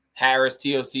Harris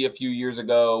TOC a few years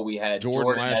ago. We had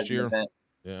Jordan last year. Event.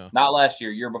 Yeah. Not last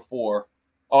year before.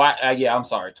 Oh, I'm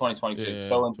sorry, 2022. Yeah,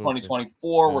 so in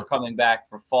 2024, we're coming back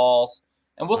for falls,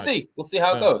 and we'll see. We'll see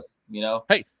how it goes,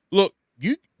 Hey, look,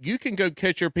 you can go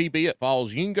catch your PB at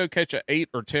falls. You can go catch an 8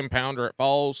 or 10 pounder at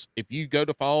falls. If you go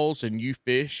to falls and you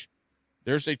fish,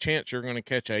 there's a chance you're going to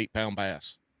catch an 8-pound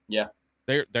bass. Yeah.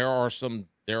 There are some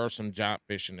giant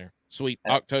fish in there. Sweet.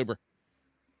 October.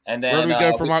 And then where do we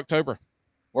go from October?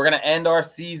 We're going to end our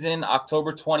season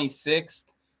October 26th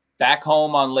back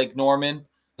home on Lake Norman.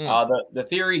 The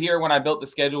theory here when I built the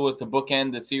schedule was to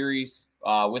bookend the series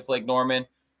with Lake Norman.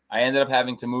 I ended up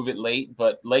having to move it late,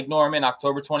 but Lake Norman,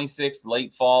 October 26th,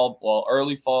 late fall,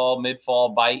 early fall, mid-fall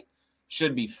bite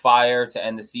should be fire to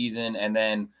end the season. And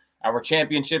then our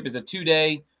championship is a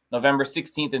 2-day, November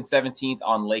 16th and 17th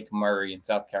on Lake Murray in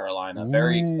South Carolina.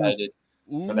 Very excited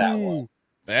for that one.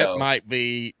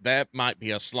 That might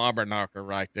be a slobber knocker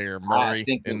right there, Murray. I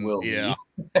think it will be.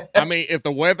 I mean, if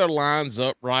the weather lines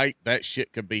up right, that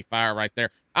shit could be fire right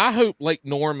there. I hope Lake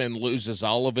Norman loses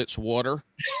all of its water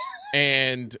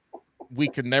and we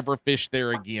can never fish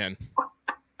there again.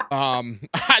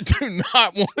 I do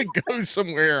not want to go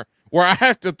somewhere where I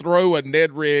have to throw a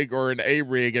Ned rig or an A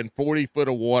rig in 40 foot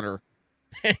of water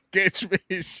and catch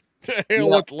fish. To hell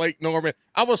with Lake Norman.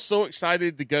 I was so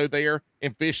excited to go there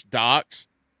and fish docks,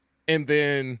 and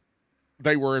then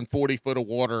they were in 40 foot of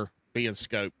water being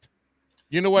scoped.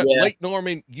 You know what? Lake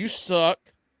Norman, you suck.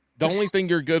 The only thing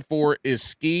you're good for is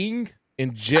skiing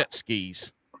and jet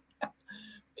skis.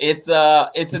 It's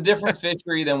a different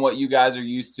fishery than what you guys are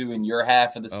used to in your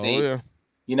half of the state.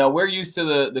 We're used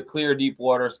to the clear, deep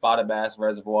water, spotted bass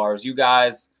reservoirs. You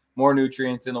guys, more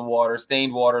nutrients in the water,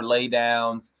 stained water, lay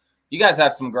downs. You guys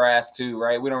have some grass too,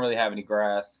 right? We don't really have any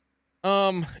grass.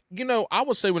 I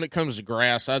would say when it comes to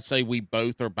grass, I'd say we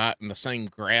both are biting the same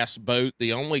grass boat.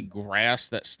 The only grass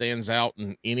that stands out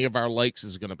in any of our lakes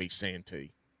is going to be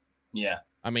Santee. Yeah.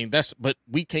 I mean, but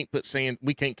we can't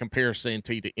compare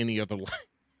Santee to any other lake.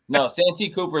 No, Santee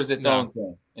Cooper is its own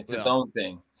thing. It's its own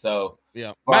thing. So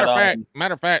yeah.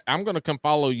 Matter of fact, I'm going to come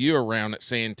follow you around at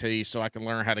Santee so I can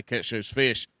learn how to catch those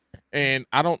fish. And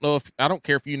I don't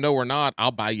care if you know or not,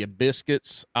 I'll buy you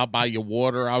biscuits, I'll buy you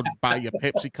water, I'll buy you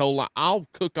Pepsi Cola, I'll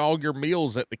cook all your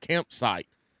meals at the campsite.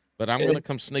 But I'm going to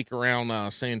come sneak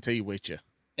around Santee with you.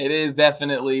 It is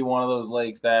definitely one of those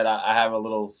lakes that I have a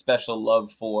little special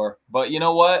love for. But you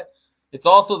know what? It's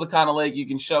also the kind of lake you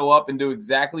can show up and do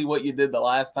exactly what you did the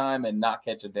last time and not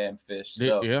catch a damn fish.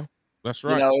 So yeah, that's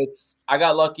right. I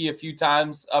got lucky a few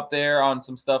times up there on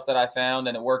some stuff that I found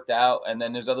and it worked out. And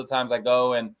then there's other times I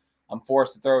go and I'm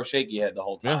forced to throw a shaky head the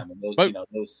whole time. Yeah. And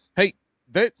those. Hey,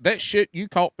 that shit you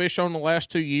caught fish on the last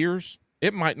 2 years,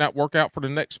 it might not work out for the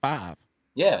next 5.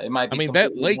 Yeah, it might be. I mean,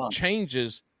 that lake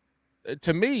changes.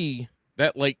 To me,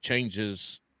 that lake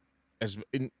changes as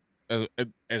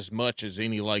much as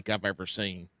any lake I've ever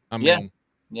seen. I mean,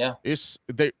 they're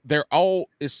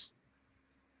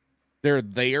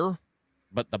there,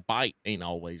 but the bite ain't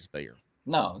always there.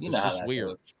 No, it's just weird.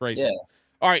 It's crazy. Yeah.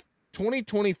 All right,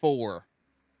 2024.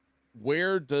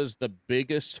 Where does the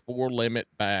biggest 4-limit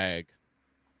bag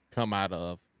come out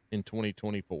of in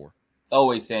 2024? It's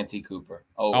always Santee Cooper.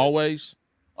 Always.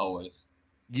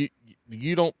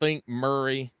 You don't think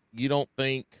Murray? You don't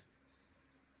think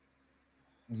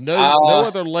no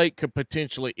other lake could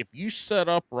potentially, if you set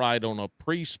up right on a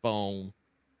pre-spawn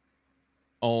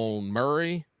on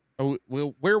Murray?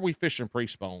 Where are we fishing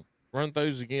pre-spawn? Run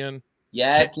those again.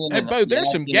 Yakin. Hey, Bo,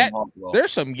 there's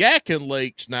some Yakin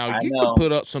lakes now. You could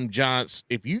put up some giants.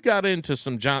 If you got into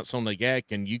some giants on the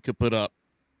Yakin, you could put up.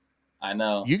 I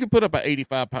know. You could put up an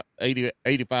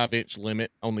 85 inch limit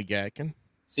on the Yakin.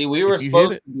 See, we were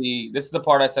supposed to be. This is the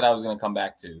part I said I was going to come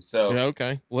back to. So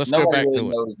okay, let's go back to it.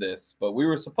 Nobody knows this, but we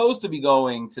were supposed to be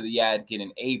going to the Yadkin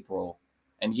in April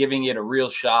and giving it a real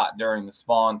shot during the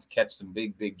spawn to catch some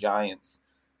big giants.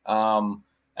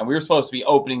 And we were supposed to be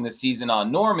opening the season on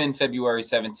Norman February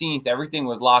 17th. Everything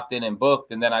was locked in and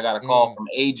booked. And then I got a call from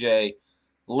AJ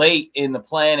late in the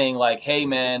planning, like, hey,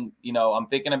 man, I'm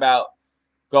thinking about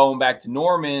going back to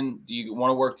Norman. Do you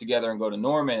want to work together and go to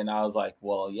Norman? And I was like,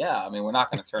 well, yeah. I mean, we're not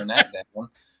going to turn that down.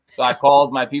 So I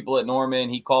called my people at Norman.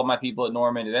 He called my people at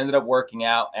Norman. It ended up working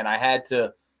out. And I had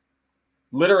to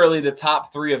literally the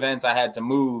top 3 events I had to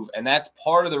move. And that's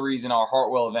part of the reason our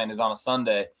Hartwell event is on a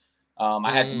Sunday.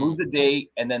 I had to move the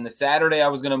date, and then the Saturday I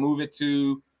was going to move it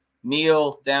to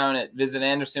Neil down at Visit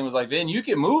Anderson was like, Vin, you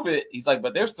can move it. He's like,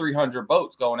 but there's 300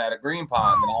 boats going out of Green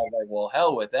Pond. And I was like, well,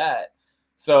 hell with that.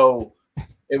 So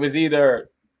it was either,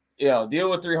 deal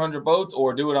with 300 boats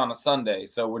or do it on a Sunday.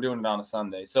 So we're doing it on a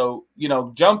Sunday. So,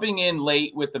 jumping in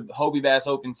late with the Hobie Bass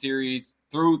Open Series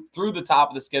through the top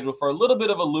of the schedule for a little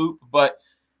bit of a loop. But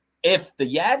if the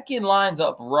Yadkin lines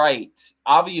up right,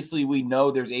 obviously we know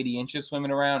there's 80 inches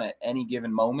swimming around at any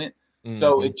given moment. Mm-hmm.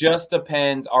 So it just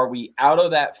depends. Are we out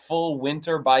of that full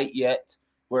winter bite yet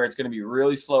where it's going to be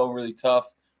really slow and really tough?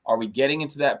 Are we getting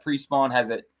into that pre-spawn?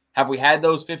 Have we had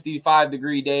those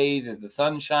 55-degree days? Is the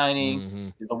sun shining? Mm-hmm.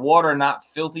 Is the water not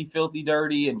filthy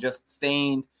dirty and just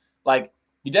stained? Like,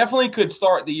 you definitely could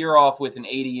start the year off with an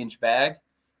 80-inch bag.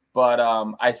 But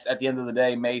at the end of the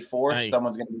day, May 4th,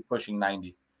 someone's going to be pushing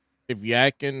 90. If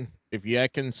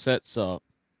Yadkin sets up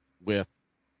with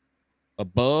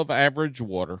above average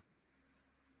water,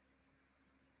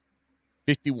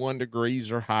 51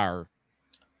 degrees or higher.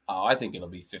 Oh, I think it'll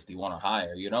be 51 or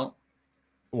higher,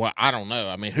 Well, I don't know.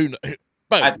 I mean,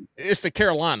 but it's the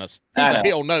Carolinas. Who the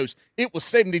hell knows? It was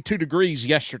 72 degrees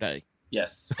yesterday.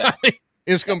 Yes.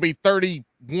 It's going to be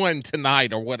 31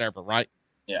 tonight or whatever, right?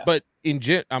 Yeah. But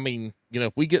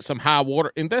if we get some high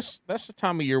water, and that's the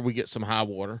time of year we get some high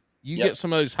water. You get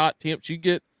some of those hot temps. You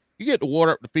get the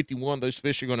water up to 51. Those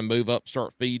fish are going to move up,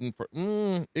 start feeding.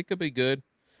 It could be good.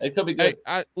 It could be good.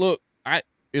 Hey,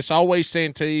 it's always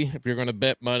Santee if you're going to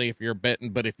bet money, if you're betting.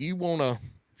 But if you want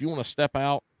to step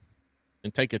out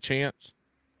and take a chance,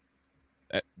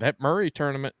 that Murray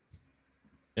tournament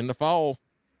in the fall.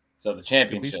 So the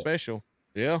championship could be special.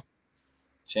 Yeah.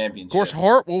 Championship. Of course,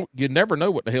 Hartwell, you never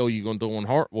know what the hell you're going to do on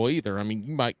Hartwell either. I mean,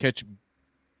 you might catch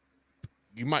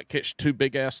two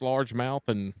big ass largemouth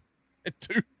and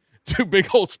two big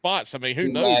old spots. I mean, who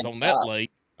knows on that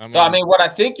lake? What I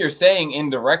think you're saying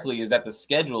indirectly is that the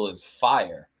schedule is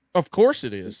fire. Of course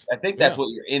it is. I think that's what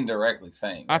you're indirectly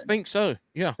saying. Right? I think so.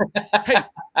 Yeah. Hey,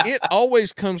 it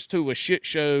always comes to a shit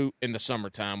show in the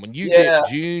summertime when you get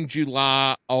June,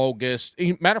 July, August.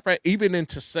 Matter of fact, even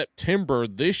into September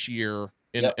this year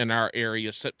in our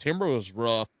area, September was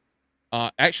rough.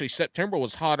 Actually, September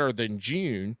was hotter than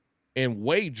June and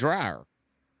way drier.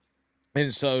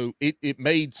 And so it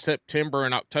made September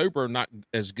and October not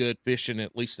as good fishing,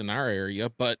 at least in our area.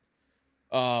 But,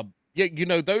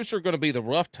 those are going to be the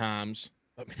rough times.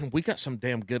 I mean, we got some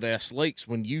damn good-ass lakes.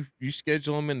 When you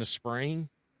schedule them in the spring,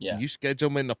 you schedule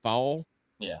them in the fall,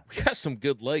 we got some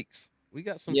good lakes. We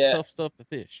got some tough stuff to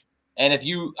fish. And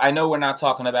I know we're not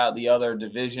talking about the other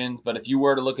divisions, but if you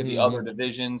were to look at the other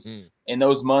divisions, in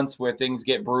those months where things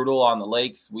get brutal on the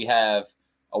lakes, we have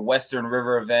a Western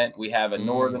River event, we have a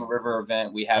Northern River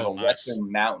event, we have Western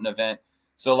Mountain event.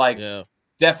 So,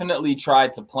 definitely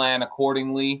tried to plan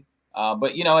accordingly.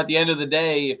 But, at the end of the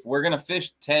day, if we're going to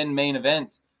fish 10 main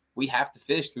events, we have to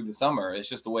fish through the summer. It's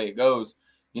just the way it goes,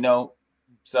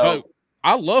 So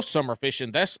I love summer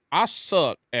fishing. I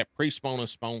suck at pre-spawn and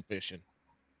spawn fishing.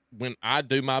 When I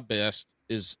do my best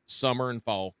is summer and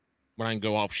fall. When I can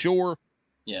go offshore,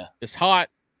 it's hot.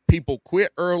 People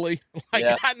quit early.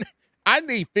 I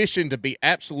need fishing to be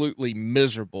absolutely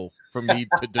miserable for me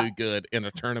to do good in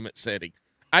a tournament setting.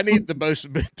 I need to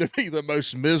be the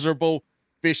most miserable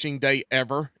fishing day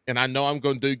ever, and I know I'm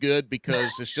going to do good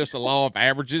because it's just a law of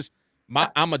averages.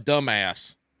 I'm a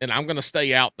dumbass, and I'm going to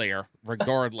stay out there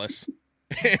regardless,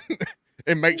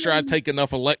 and make sure I take enough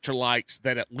electrolytes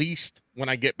that at least when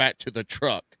I get back to the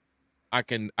truck, I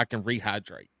can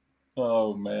rehydrate.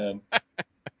 Oh man.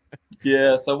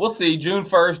 Yeah, so we'll see. June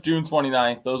 1st, June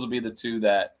 29th. Those will be the two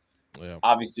that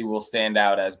obviously will stand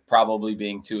out as probably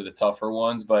being two of the tougher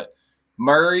ones. But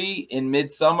Murray in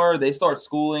midsummer, they start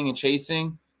schooling and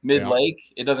chasing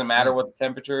mid-lake. It doesn't matter what the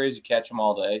temperature is. You catch them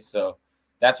all day. So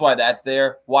that's why that's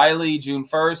there. Wiley, June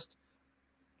 1st.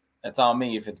 That's on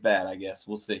me if it's bad, I guess.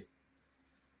 We'll see.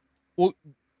 Well,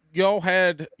 y'all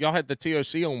had the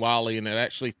TOC on Wiley, and it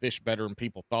actually fished better than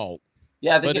people thought.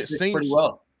 Yeah, I think it fished pretty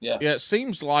well. Yeah, it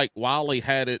seems like Wiley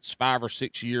had its 5 or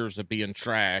 6 years of being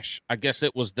trash. I guess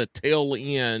it was the tail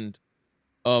end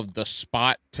of the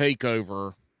spot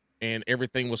takeover, and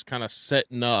everything was kind of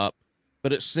setting up.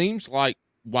 But it seems like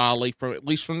Wiley, at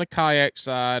least from the kayak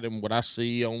side and what I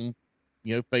see on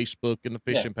Facebook and the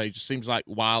fishing page, it seems like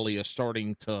Wiley is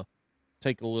starting to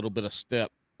take a little bit of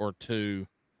step or two.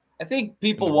 I think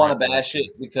people want to bash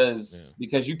it because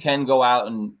you can go out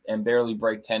and barely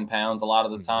break 10 pounds a lot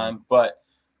of the time, but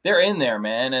they're in there,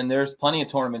 man. And there's plenty of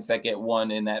tournaments that get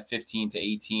won in that 15 to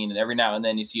 18. And every now and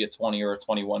then you see a 20 or a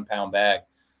 21 pound bag.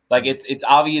 Like it's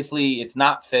obviously, it's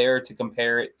not fair to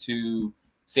compare it to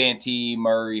Santee,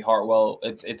 Murray, Hartwell.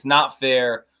 It's not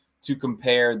fair to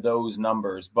compare those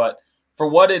numbers. But for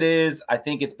what it is, I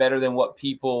think it's better than what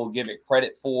people give it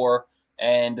credit for.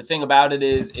 And the thing about it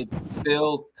is it's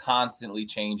still constantly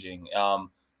changing.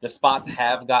 The spots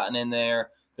have gotten in there.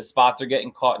 The spots are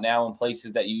getting caught now in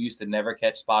places that you used to never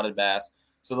catch spotted bass.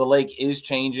 So the lake is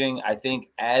changing. I think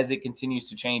as it continues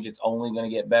to change, it's only going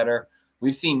to get better.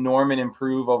 We've seen Norman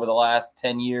improve over the last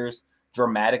 10 years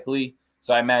dramatically.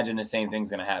 So I imagine the same thing's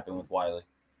going to happen with Wiley.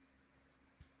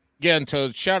 Yeah, and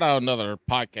to shout out another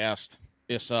podcast,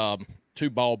 it's two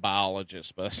ball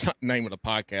biologists, but it's not the name of the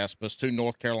podcast, but it's two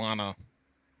North Carolina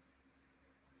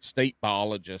state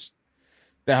biologists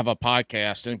that have a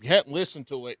podcast. And if you hadn't listened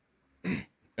to it,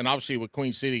 and obviously with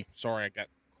Queen City, sorry, I got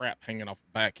crap hanging off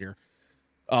the back here.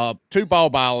 Two ball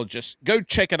biologists, go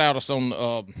check it out. It's on,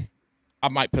 I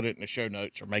might put it in the show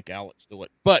notes or make Alex do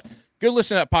it, but go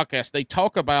listen to that podcast. They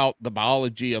talk about the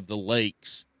biology of the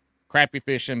lakes, crappie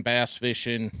fishing, bass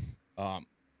fishing,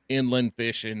 inland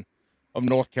fishing of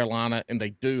North Carolina, and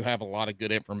they do have a lot of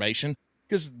good information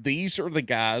because these are the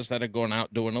guys that are going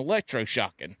out doing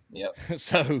electroshocking. Yep.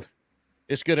 So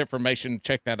it's good information.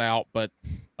 Check that out. But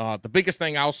the biggest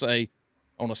thing I'll say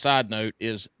on a side note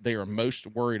is they are most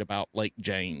worried about Lake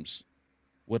James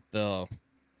with the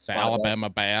Alabama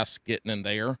bass getting in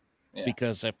there. Yeah.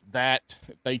 Because if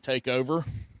they take over,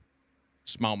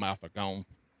 smallmouth are gone.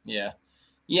 Yeah.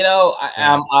 You know,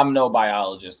 I'm no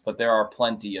biologist, but there are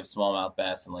plenty of smallmouth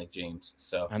bass in Lake James.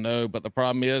 So I know, but the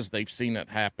problem is they've seen it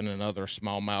happen in other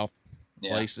smallmouth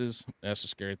places. That's a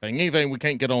scary thing. Anything, we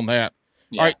can't get on that.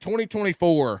 Yeah. All right,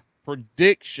 2024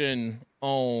 prediction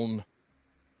on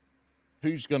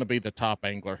who's going to be the top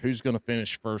angler, who's going to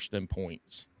finish first in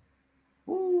points.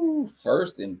 Ooh,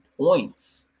 first in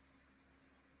points.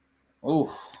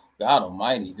 Ooh, God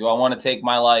almighty. Do I want to take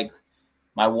my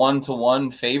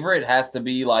 1-to-1 favorite? Has to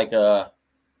be like a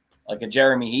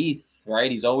Jeremy Heath, right?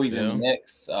 He's always in the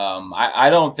mix. I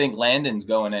don't think Landon's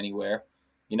going anywhere.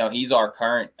 You know, he's our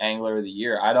current angler of the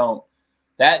year.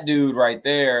 That dude right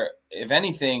there, if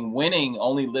anything, winning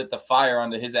only lit the fire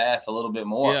under his ass a little bit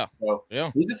more. Yeah. So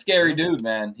he's a scary dude,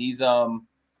 man. He's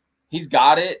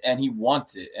got it and he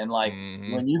wants it. And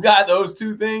when you got those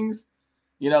two things,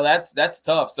 you know, that's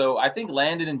tough. So I think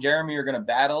Landon and Jeremy are going to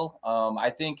battle. I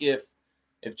think if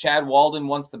Chad Walden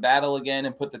wants to battle again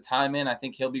and put the time in, I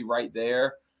think he'll be right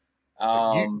there.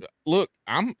 Look,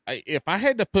 if I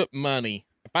had to put money,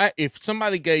 if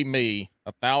somebody gave me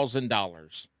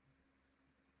 $1,000,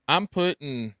 I'm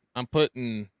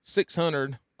putting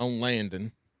 600 on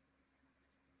Landon.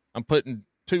 I'm putting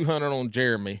 200 on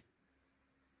Jeremy,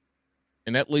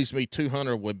 and that leaves me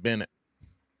 200 with Bennett.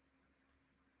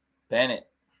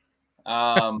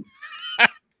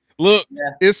 Look,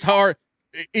 it's hard.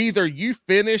 Either you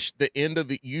finish the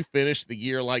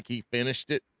year like he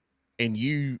finished it, and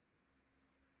you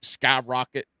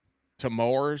skyrocket to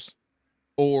Mars,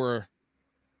 or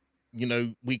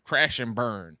we crash and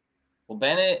burn. Well,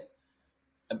 Bennett,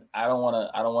 I don't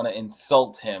want to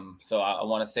insult him, so I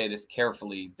want to say this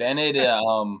carefully. Bennett,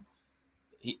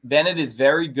 Bennett is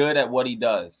very good at what he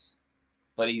does,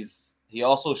 but he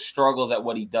also struggles at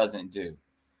what he doesn't do.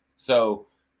 So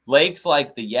lakes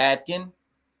like the Yadkin,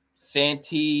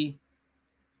 Santee,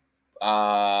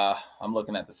 I'm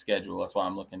looking at the schedule. That's why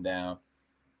I'm looking down.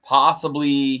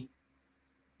 Possibly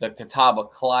the Catawba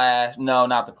Clash. No,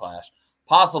 not the Clash.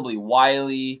 Possibly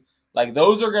Wiley. Like,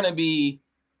 those are going to be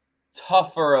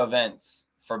tougher events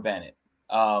for Bennett.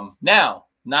 Now,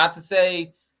 not to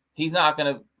say he's not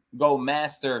going to go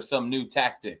master some new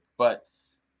tactic, but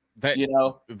that's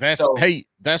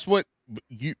what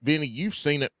Vinny, you've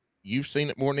seen it. You've seen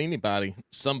it more than anybody.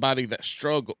 Somebody that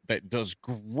struggle, that does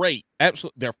great,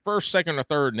 absolutely. They're first, second, or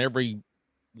third in every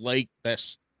lake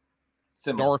that's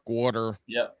similar. Dark water,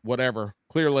 whatever.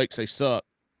 Clear lakes, they suck,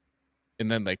 and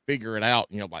then they figure it out,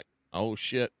 and you're like, oh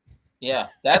shit. Yeah,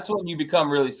 that's when you become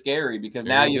really scary, because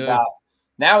now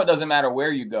now it doesn't matter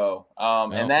where you go.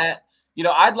 And that,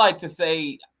 I'd like to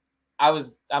say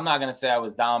I'm not going to say I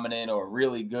was dominant or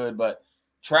really good, but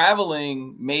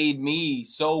traveling made me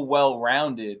so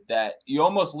well-rounded that you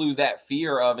almost lose that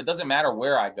fear of it doesn't matter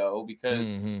where I go,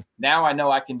 because now I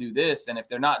know I can do this. And if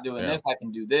they're not doing this, I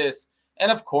can do this.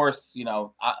 And of course,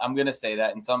 I'm going to say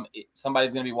that, and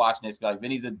somebody's going to be watching this, be like,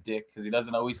 Vinny's a dick because he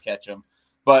doesn't always catch them.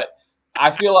 But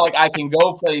I feel like I can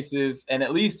go places and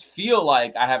at least feel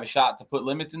like I have a shot to put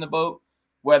limits in the boat,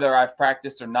 whether I've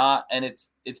practiced or not. And it's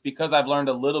because I've learned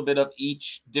a little bit of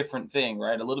each different thing,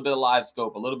 right? A little bit of live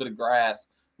scope, a little bit of grass,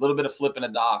 a little bit of flipping a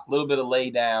dock, a little bit of lay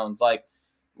downs. Like,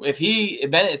 if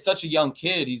Bennett is such a young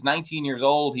kid, he's 19 years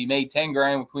old. He made 10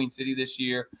 grand with Queen City this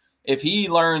year. If he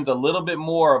learns a little bit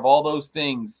more of all those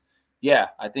things, yeah,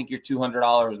 I think your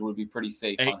 $200 would be pretty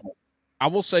safe on him. I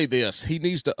will say this: he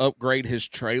needs to upgrade his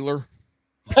trailer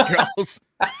because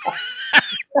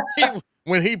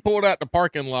when he pulled out the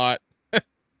parking lot of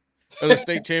the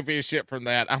state championship from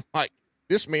that, I'm like,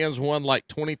 this man's won like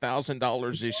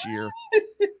 $20,000 this year,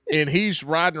 and he's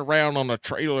riding around on a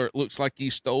trailer. It looks like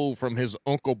he stole from his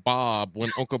Uncle Bob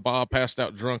when Uncle Bob passed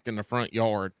out drunk in the front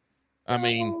yard. I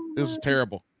mean, this is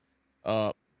terrible.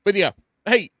 But yeah,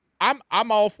 hey,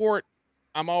 I'm all for it.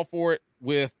 I'm all for it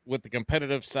with the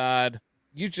competitive side.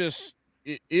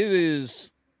 It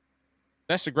is.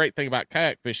 That's the great thing about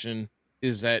kayak fishing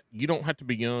is that you don't have to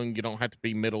be young, you don't have to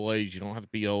be middle aged, you don't have to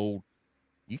be old.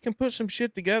 You can put some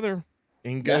shit together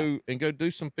and go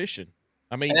do some fishing.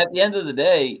 I mean, and at the end of the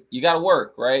day, you got to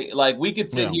work, right? Like we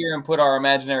could sit here and put our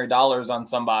imaginary dollars on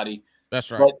somebody.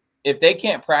 That's right. But if they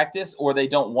can't practice or they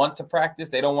don't want to practice,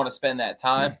 they don't want to spend that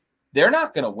time, they're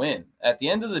not going to win. At the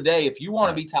end of the day, if you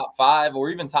want to be top 5 or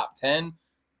even top 10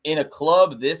 in a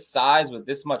club this size with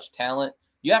this much talent,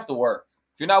 you have to work.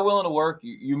 If you're not willing to work,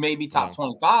 you may be top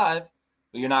 25,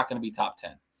 but you're not going to be top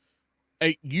 10.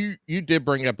 Hey, you did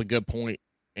bring up a good point,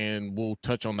 and we'll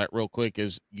touch on that real quick.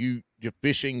 Is you're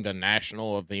fishing the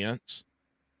national events,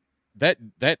 that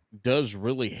does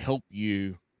really help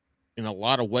you in a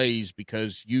lot of ways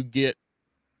because you get,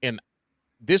 and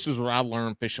this is what I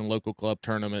learned fishing local club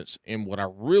tournaments, and what I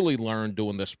really learned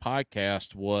doing this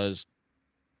podcast was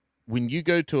when you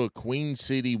go to a Queen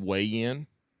City weigh-in,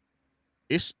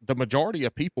 it's the majority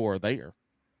of people are there.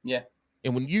 Yeah.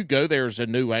 And when you go there as a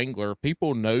new angler,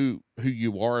 people know who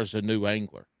you are as a new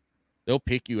angler. They'll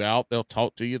pick you out. They'll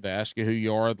talk to you. They ask you who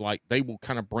you are. Like they will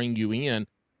kind of bring you in,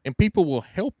 and people will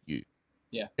help you.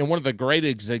 Yeah. And one of the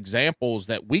greatest examples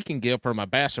that we can give from a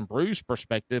Bass and Brews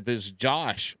perspective is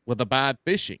Josh with Abide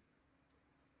Fishing.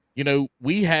 You know,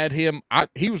 we had him.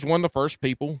 He was one of the first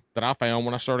people that I found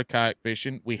when I started kayak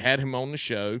fishing. We had him on the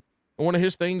show. And one of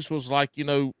his things was like, you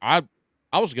know, I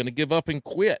was going to give up and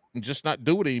quit and just not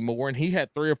do it anymore. And he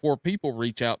had 3 or 4 people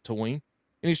reach out to him,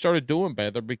 and he started doing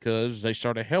better because they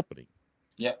started helping him.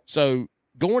 Yeah. So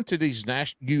going to these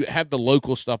you have the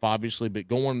local stuff, obviously, but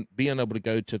being able to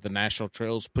go to the national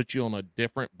trails, put you on a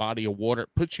different body of water,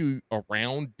 puts you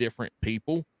around different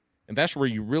people. And that's where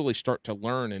you really start to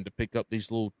learn and to pick up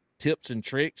these little tips and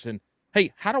tricks. And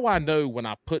hey, how do I know when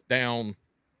I put down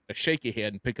a shaky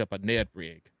head and pick up a Ned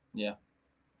rig? Yeah.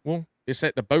 Well, it's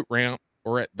at the boat ramp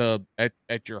or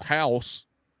at your house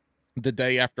the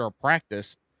day after a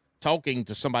practice, talking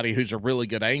to somebody who's a really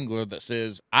good angler that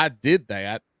says, I did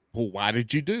that. Well, why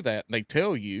did you do that? And they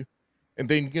tell you. And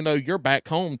then, you know, you're back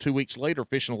home 2 weeks later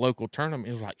fishing a local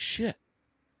tournament. It's like, shit,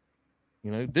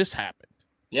 you know, this happened.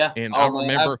 Yeah. And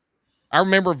I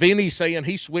remember Vinny saying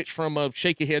he switched from a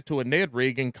shaky head to a Ned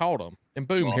rig and caught him. And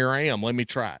boom, here I am. Let me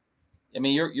try it. I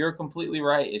mean, you're completely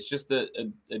right. It's just a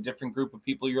different group of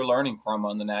people you're learning from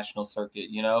on the national circuit.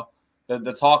 You know,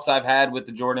 the talks I've had with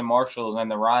the Jordan Marshalls and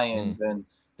the Ryans and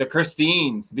the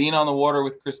Christines, being on the water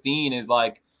with Christine is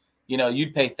like, you know,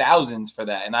 you'd pay thousands for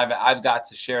that. And I've got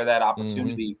to share that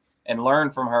opportunity and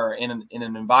learn from her in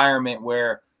an environment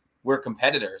where we're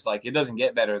competitors. Like it doesn't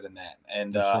get better than that.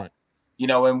 And, you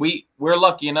know, and we're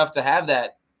lucky enough to have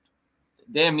that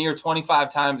damn near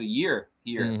 25 times a year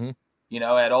here, you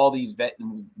know, at all these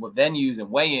venues and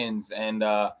weigh-ins. And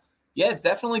yeah, it's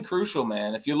definitely crucial,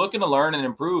 man. If you're looking to learn and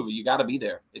improve, you got to be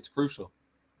there. It's crucial.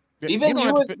 Even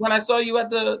when I saw you at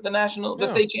the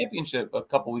state championship a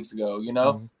couple weeks ago, you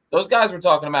know, those guys were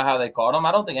talking about how they caught them.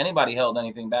 I don't think anybody held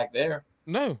anything back there.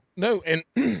 No. And,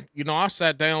 you know, I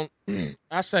sat down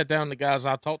the guys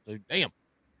I talked to, damn,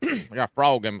 I got a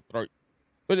frog in my throat.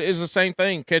 But it's the same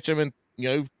thing, catch them in, you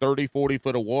know, 30, 40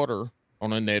 foot of water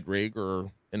on a Ned rig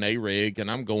or an A rig. And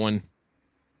I'm going,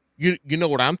 you know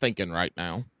what I'm thinking right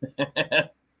now.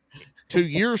 2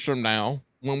 years from now,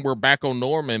 when we're back on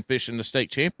Norman fishing the state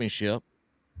championship,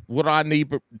 what I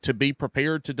need to be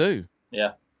prepared to do.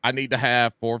 Yeah. I need to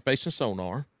have forward-facing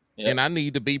sonar, and I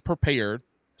need to be prepared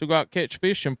to go out catch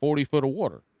fish in 40 foot of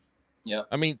water. Yeah.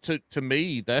 I mean, to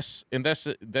me, that's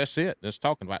it. That's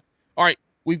talking about. All right.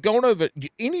 We've gone over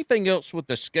anything else with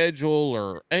the schedule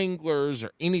or anglers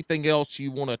or anything else you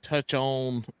want to touch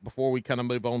on before we kind of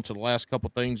move on to the last couple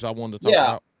of things I wanted to talk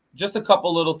about. Just a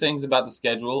couple little things about the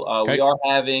schedule. We are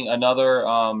having another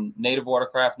Native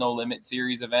Watercraft No Limit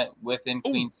Series event within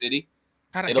Queen City.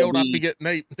 How the hell did I forget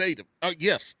Native? Oh,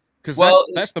 yes, because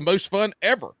that's the most fun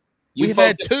ever. We've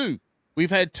had two. We've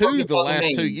had two the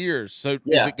last 2 years. So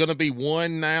is it going to be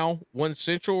one now, one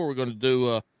central, or we're going to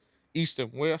do east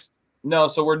and west? No,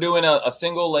 so we're doing a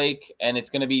single lake, and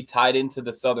it's going to be tied into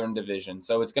the Southern Division.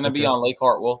 So it's going to be on Lake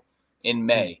Hartwell. in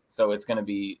May. So it's going to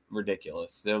be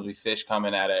ridiculous. There'll be fish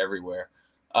coming out of everywhere.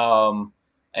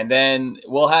 And then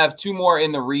we'll have 2 more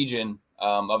in the region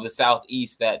of the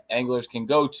Southeast that anglers can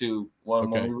go to.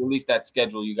 When we release that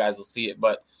schedule, you guys will see it.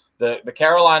 But the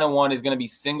Carolina one is going to be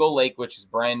single lake, which is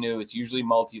brand new. It's usually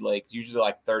multi-lake. It's usually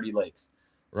like 30 lakes.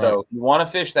 Right. So if you want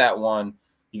to fish that one,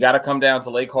 you got to come down to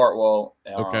Lake Hartwell.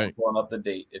 Pulling up the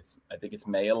date. I think it's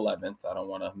May 11th. I don't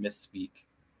want to misspeak.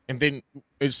 And then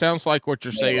it sounds like what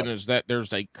you're saying is that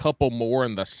there's a couple more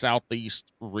in the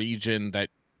Southeast region that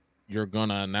you're going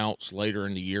to announce later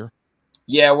in the year.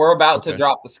 Yeah, we're about to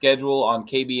drop the schedule on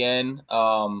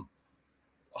KBN.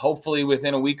 Hopefully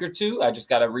within a week or 2. I just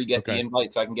got to re-get the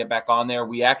invite so I can get back on there.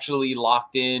 We actually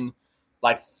locked in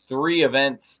like 3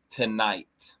 events tonight.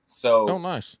 So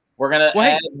nice. We're going to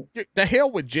add... Hey, the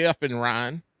hell with Jeff and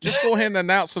Ryan. Just go ahead and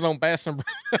announce it on Bass and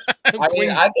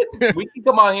we can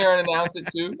come on here and announce it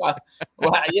too.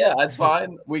 Yeah, that's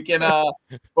fine. We can,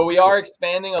 but we are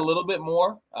expanding a little bit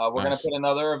more. We're going to put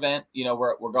another event.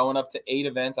 We're going up to 8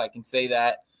 events. I can say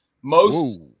that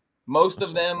most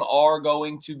of them are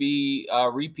going to be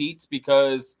repeats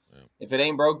because if it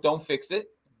ain't broke, don't fix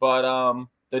it. But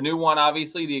the new one,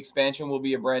 obviously, the expansion will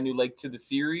be a brand new lake to the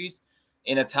series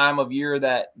in a time of year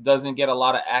that doesn't get a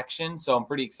lot of action. So I'm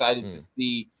pretty excited to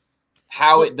see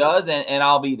how it does. And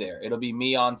I'll be there. It'll be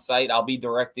me on site. I'll be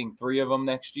directing 3 of them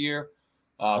next year,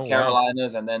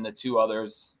 Carolinas, and then the 2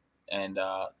 others. And,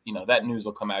 that news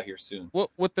will come out here soon.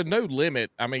 Well, with the no limit,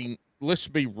 I mean, let's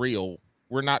be real.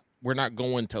 We're not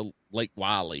going to Lake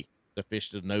Wiley to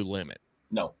fish the no limit.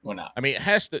 No, we're not. I mean,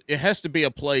 it has to be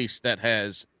a place that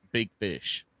has big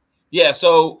fish. Yeah.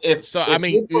 So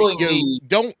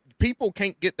people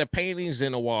can't get their panties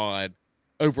in a wad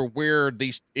over where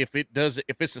if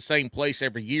it's the same place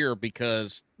every year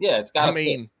because it's got.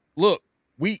 Look,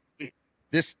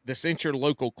 this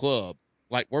interlocal club,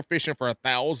 like we're fishing for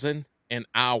 1,000 an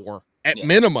hour at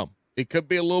minimum. It could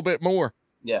be a little bit more.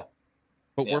 Yeah,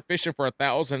 but we're fishing for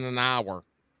 1,000 an hour.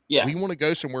 Yeah, we want to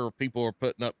go somewhere where people are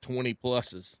putting up 20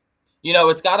 pluses.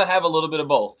 It's got to have a little bit of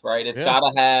both, right? It's got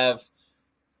to have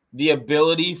the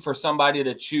ability for somebody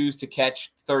to choose to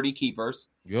catch 30 keepers.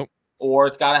 Yep. Or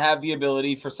it's got to have the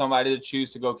ability for somebody to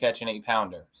choose to go catch an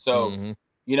 8-pounder. So,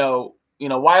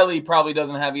 Wiley probably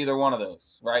doesn't have either one of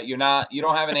those, right? You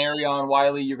don't have an area on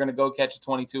Wiley you're going to go catch a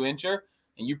 22-incher,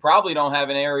 and you probably don't have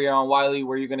an area on Wiley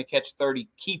where you're going to catch 30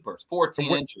 keepers,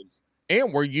 14 inches.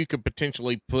 And where you could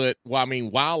potentially put,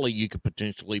 Wiley, you could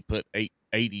potentially put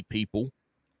 80 people.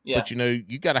 Yeah. But,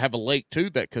 you got to have a lake, too,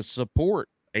 that could support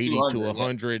 80 to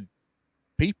 100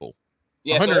 people.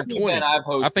 Yeah, 120.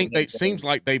 So I think it seems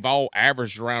like they've all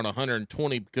averaged around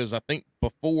 120 because I think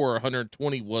before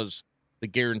 120 was the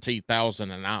guaranteed 1,000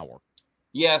 an hour.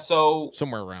 Yeah, so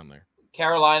somewhere around there.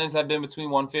 Carolinas have been between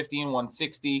 150 and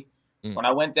 160. When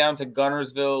I went down to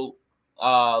Gunnersville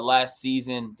last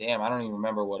season, damn, I don't even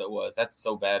remember what it was. That's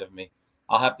so bad of me.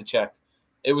 I'll have to check.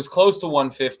 It was close to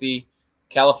 150.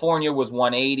 California was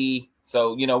 180.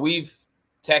 So,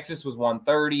 Texas was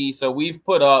 130. So we've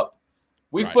put up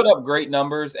great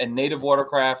numbers, and Native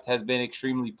Watercraft has been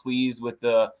extremely pleased with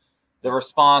the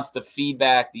response, the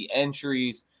feedback, the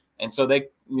entries. And so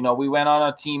we went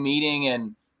on a team meeting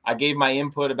and I gave my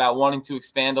input about wanting to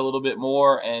expand a little bit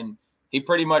more. And he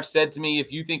pretty much said to me,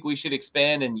 if you think we should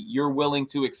expand and you're willing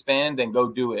to expand, then go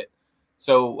do it.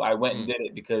 So I went and did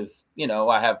it because,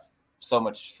 I have so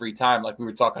much free time, like we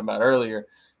were talking about earlier.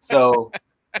 So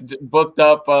booked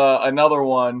up another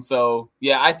one. So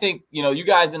yeah, I think, you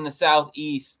guys in the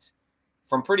Southeast,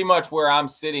 from pretty much where I'm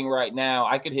sitting right now,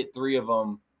 I could hit 3 of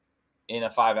them in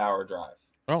a 5-hour drive.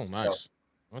 Oh, nice. So,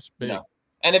 that's big.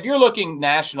 And if you're looking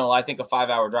national, I think a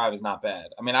 5-hour drive is not bad.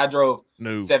 I mean, I drove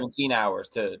 17 hours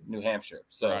to New Hampshire.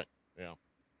 So, right.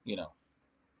 Yeah.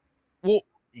 Well,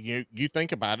 you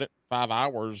think about it, 5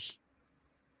 hours,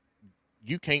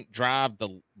 you can't drive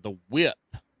the width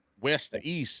west to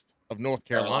east of North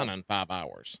Carolina in 5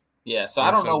 hours. Yeah, so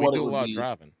I don't know what it would be. We do a lot of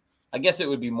driving. I guess it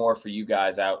would be more for you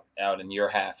guys out in your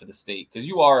half of the state because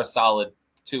you are a solid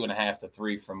 2.5 to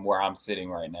 3 from where I'm sitting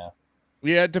right now.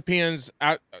 Yeah, it depends.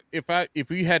 If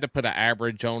we had to put an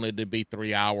average on it, it'd be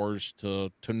 3 hours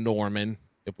to Norman.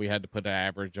 If we had to put an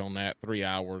average on that, 3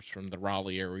 hours from the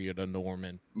Raleigh area to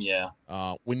Norman. Yeah.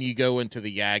 When you go into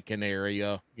the Yadkin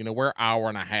area, we're an hour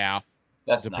and a half.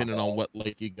 That's depending on what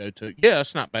lake you go to. Yeah,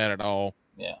 it's not bad at all.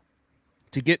 Yeah.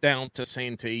 To get down to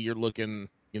Santee, you're looking,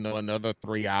 another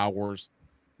 3 hours.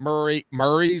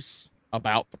 Murray's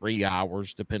about 3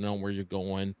 hours, depending on where you're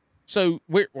going. So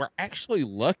we're actually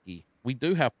lucky. We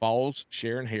do have Falls,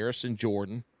 Sharon, Harris, and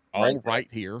Jordan all right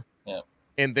here. Yeah.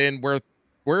 And then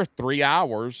we're 3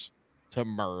 hours to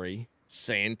Murray.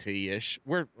 Santee-ish.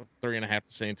 We're 3.5 to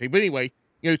Santee. But anyway,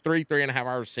 3.5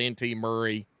 hours Santee,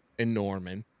 Murray, and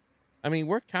Norman. I mean,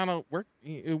 we're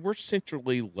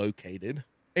centrally located.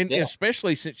 And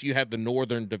especially since you have the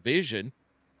Northern Division.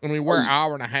 I mean, we're an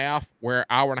hour and a half. We're an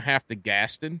hour and a half to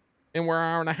Gaston, and we're an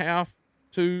hour and a half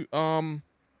to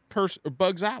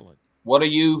Bugs Island. What are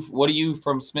you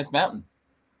from Smith Mountain?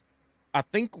 I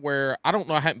think I don't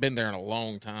know. I haven't been there in a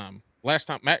long time.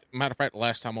 Matter of fact, the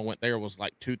last time I went there was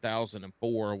like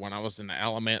 2004 when I was in the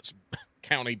Alamance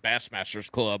County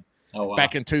Bassmasters Club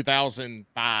back in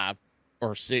 2005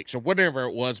 or 6 or whatever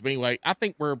it was. But anyway, I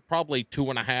think we're probably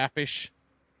 2.5-ish,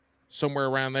 somewhere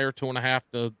around there, 2.5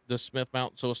 to the Smith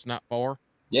Mountain, so it's not far.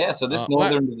 Yeah, so this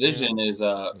Northern Division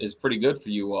is pretty good for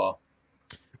you all.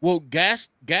 Well,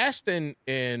 Gaston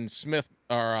and Smith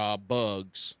are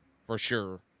Bugs for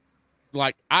sure.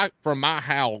 Like from my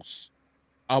house,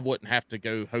 I wouldn't have to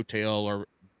go hotel or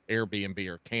Airbnb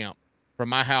or camp. From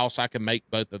my house, I can make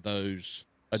both of those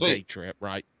a day trip,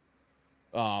 right?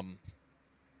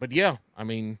 But yeah, I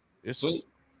mean, it's Sweet.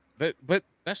 but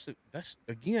that's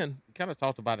again, we kind of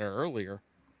talked about it earlier.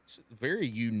 It's very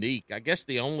unique. I guess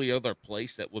the only other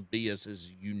place that would be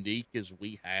as unique as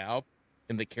we have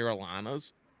in the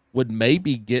Carolinas would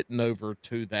maybe getting over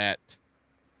to that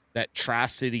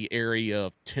Tri-City area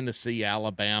of Tennessee,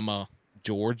 Alabama,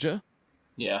 Georgia.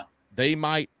 Yeah. They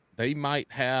might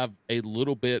have a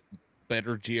little bit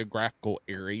better geographical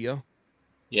area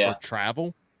for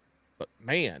travel. But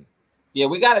man. Yeah,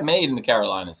 we got it made in the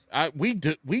Carolinas. We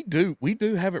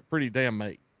do have it pretty damn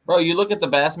made. Bro, you look at the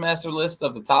Bassmaster list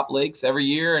of the top lakes every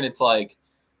year, and it's like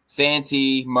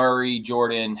Santee, Murray,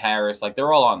 Jordan, Harris, like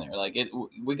they're all on there. Like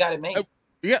we got it made.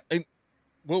 Yeah, and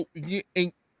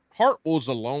Hartwell's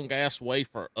a long ass way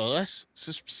for us. It's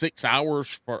just 6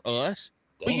 hours for us.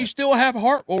 Damn. But you still have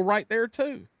Hartwell right there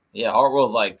too. Yeah,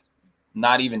 Hartwell's like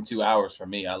not even 2 hours for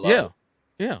me. I love it.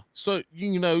 Yeah. So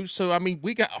I mean,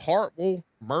 we got Hartwell,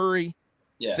 Murray,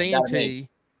 Santee.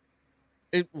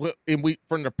 And we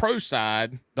from the pro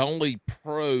side, the only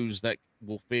pros that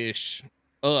will fish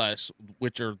us,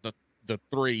 which are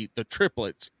the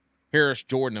triplets, Harris,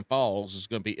 Jordan, and Falls, is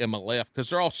going to be MLF because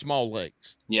they're all small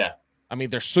lakes. Yeah. I mean,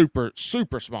 they're super,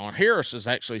 super small. And Harris is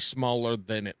actually smaller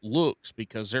than it looks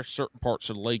because there's certain parts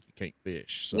of the lake you can't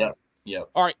fish. So. Yeah.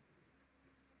 All right.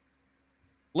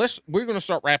 We're going to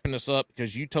start wrapping this up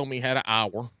because you told me you had an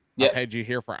hour. I've had you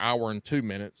here for an hour and 2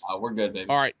 minutes. Oh, we're good, baby.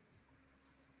 All right.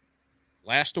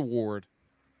 Last award.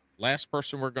 Last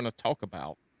person we're going to talk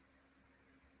about.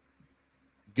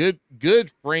 Good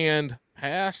friend,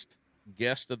 past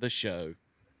guest of the show,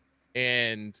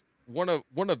 and one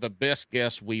of the best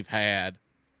guests we've had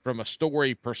from a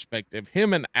story perspective.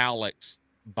 Him and Alex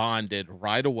bonded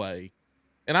right away,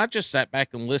 and I just sat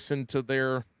back and listened to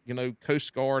their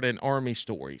Coast Guard and Army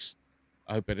stories.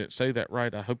 I hope I didn't say that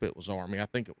right. I hope it was Army. I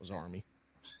think it was Army.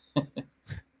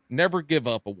 Never Give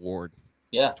Up Award.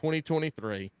 Yeah.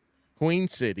 2023, Queen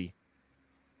City.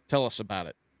 Tell us about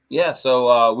it. Yeah,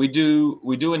 so we do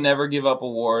a Never Give Up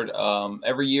award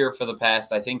every year for the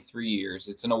past, I think, 3 years.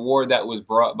 It's an award that was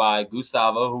brought by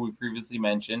Gustavo, who we previously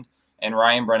mentioned, and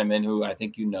Ryan Brenneman, who I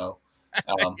think you know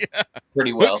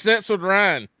pretty well. Hook sets with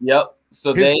Ryan. Yep.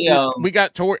 So we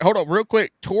got Tori. Hold on, real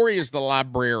quick. Tori is the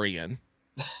librarian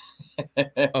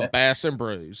of Bass and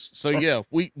Brews. So yeah,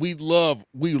 we love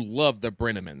the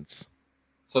Brennemans.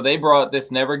 So they brought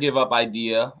this Never Give Up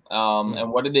idea,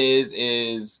 and what it is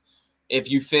if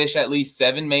you fish at least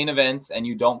 7 main events and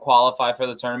you don't qualify for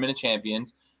the Tournament of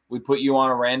Champions, we put you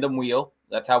on a random wheel.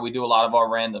 That's how we do a lot of our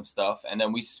random stuff. And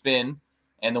then we spin,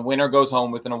 and the winner goes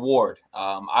home with an award.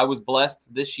 I was blessed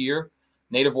this year.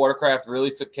 Native Watercraft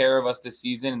really took care of us this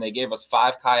season, and they gave us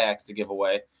 5 kayaks to give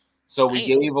away. So we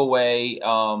gave away,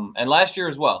 and last year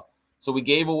as well. So we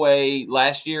gave away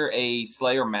last year a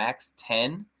Slayer Max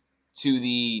 10 to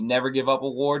the Never Give Up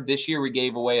award. This year we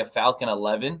gave away a Falcon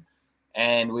 11.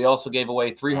 And we also gave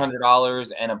away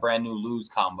 $300 and a brand new Lose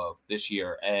combo this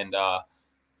year. And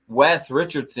Wes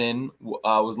Richardson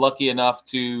was lucky enough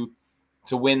to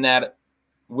win that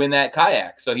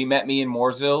kayak. So he met me in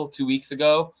Mooresville 2 weeks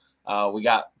ago. We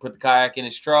put the kayak in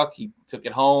his truck. He took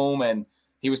it home, and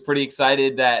he was pretty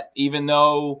excited that even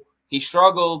though he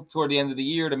struggled toward the end of the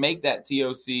year to make that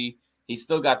TOC, he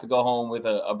still got to go home with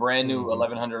a brand new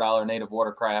 $1,100 Native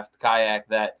Watercraft kayak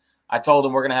that I told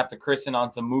him we're going to have to christen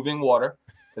on some moving water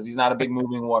because he's not a big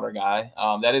moving water guy.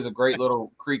 That is a great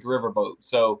little creek river boat.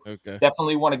 So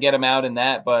definitely want to get him out in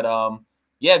that. But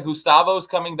Gustavo's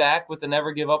coming back with the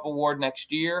Never Give Up award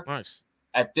next year. Nice.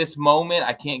 At this moment,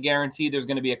 I can't guarantee there's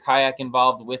going to be a kayak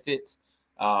involved with it.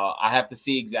 I have to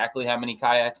see exactly how many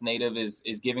kayaks Native is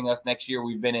giving us next year.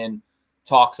 We've been in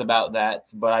talks about that,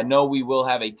 but I know we will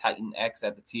have a Titan X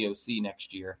at the TOC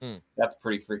next year. That's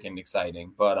pretty freaking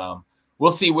exciting. But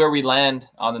we'll see where we land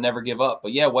on the Never Give Up.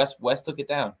 But yeah, Wes took it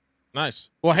down. Nice.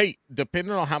 Well, hey,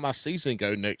 depending on how my season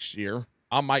go next year,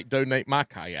 I might donate my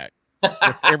kayak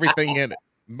with everything in it.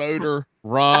 Motor,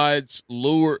 rods,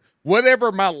 lure,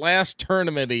 whatever my last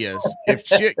tournament is. If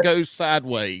shit goes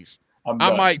sideways,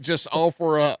 I might just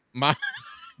offer up my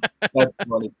That's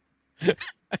funny.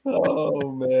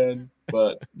 Oh man.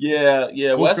 But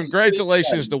yeah. Well,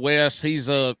 congratulations to Wes. He's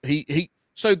he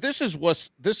so this is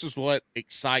what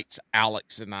excites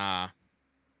Alex and I.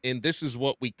 And this is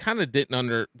what we kind of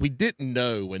didn't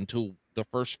know until the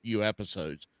first few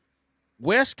episodes.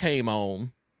 Wes came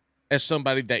on as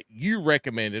somebody that you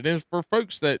recommended. And for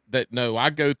folks that know,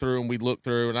 I go through and we look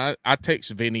through, and I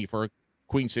text Vinny for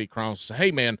Queen City Chronicles and say,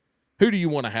 hey man, who do you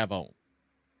want to have on?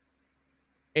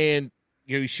 And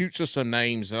he shoots us some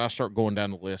names, and I start going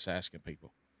down the list asking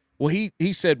people. Well,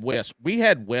 he said Wes. We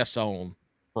had Wes on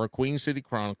for a Queen City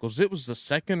Chronicles. It was the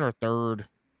second or third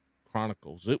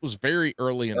Chronicles. It was very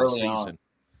early in the season.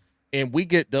 And we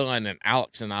get done, and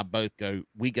Alex and I both go,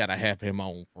 we got to have him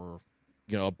on for,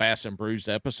 a Bass and Brews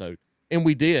episode. And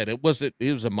we did. It was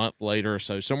a month later or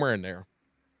so, somewhere in there.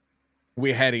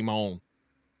 We had him on.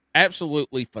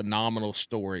 Absolutely phenomenal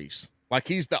stories. Like,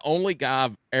 he's the only guy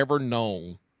I've ever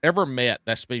met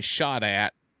that's been shot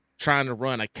at trying to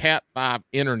run a Cat 5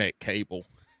 internet cable.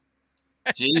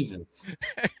 Jesus.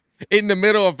 In the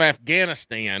middle of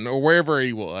Afghanistan or wherever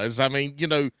he was. I mean,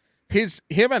 him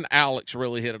and Alex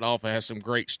really hit it off and has some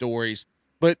great stories.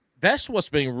 But that's what's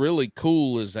been really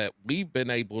cool is that we've been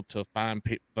able to find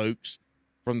folks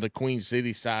from the Queen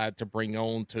City side to bring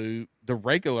on to the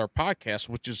regular podcast,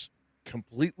 which is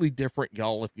completely different,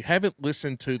 y'all. If you haven't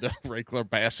listened to the regular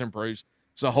Bass and Brews,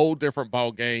 it's a whole different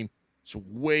ball game. It's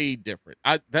way different.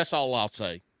 That's all I'll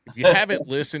say. If you haven't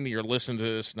listened, you're listening to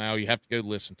this now, you have to go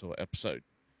listen to an episode.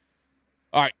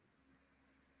 All right.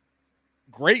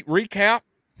 Great recap.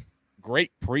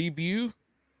 Great preview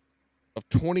of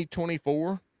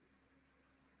 2024.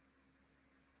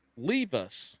 Leave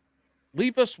us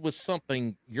with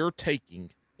something you're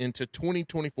taking into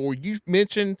 2024. You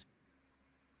mentioned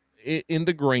in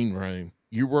the green room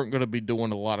you weren't going to be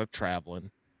doing a lot of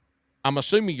traveling. I'm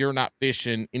assuming you're not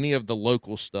fishing any of the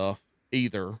local stuff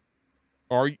either.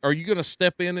 Are you going to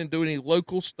step in and do any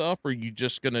local stuff, or are you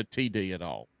just going to TD it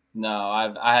all? No,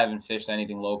 I haven't fished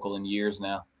anything local in years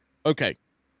now. Okay.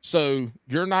 So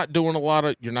you're not doing a lot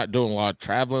of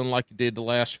traveling like you did the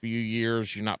last few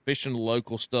years. You're not fishing the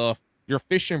local stuff. You're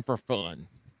fishing for fun.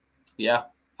 Yeah.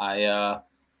 It's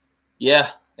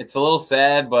a little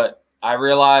sad, but I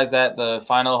realized that the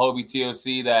final Hobie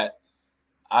TOC that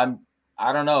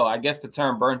I don't know. I guess the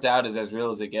term burnt out is as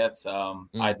real as it gets.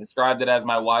 I described it as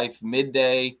my wife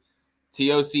midday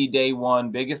TOC day one,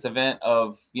 biggest event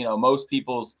of, most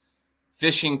people's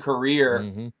fishing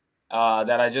career.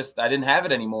 That I didn't have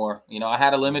it anymore. I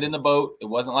had a limit in the boat. It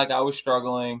wasn't like I was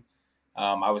struggling.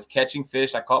 I was catching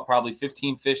fish. I caught probably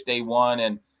 15 fish day one,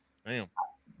 and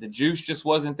the juice just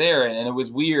wasn't there. And it was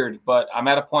weird, but I'm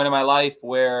at a point in my life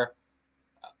where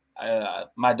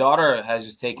my daughter has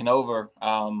just taken over.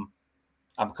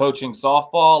 I'm coaching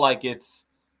softball like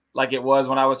it was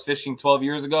when I was fishing 12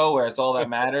 years ago, where it's all that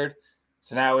mattered.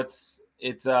 So now it's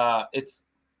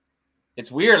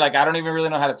weird. Like, I don't even really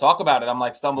know how to talk about it. I'm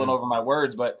like stumbling over my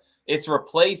words, but it's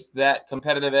replaced that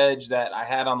competitive edge that I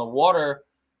had on the water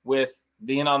with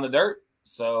being on the dirt.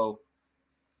 So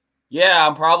yeah,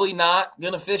 I'm probably not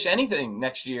going to fish anything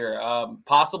next year.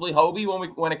 Possibly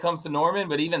Hobie when it comes to Norman,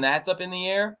 but even that's up in the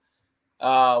air.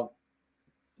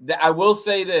 I will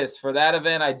say this, for that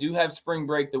event, I do have spring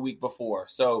break the week before.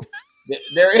 So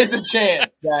there is a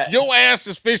chance that your ass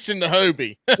is fishing the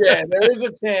Hobie. Yeah, there is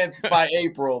a chance by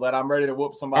April that I'm ready to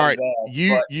whoop somebody's ass.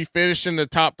 You finish in the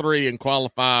top 3 and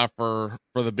qualify for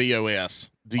the BOS.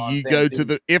 Do you go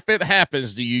to if it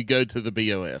happens, do you go to the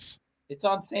BOS? It's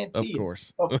on Santee. Of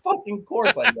course. Of fucking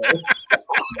course I go.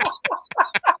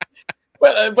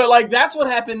 but like, that's what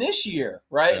happened this year,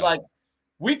 right? Yeah. Like,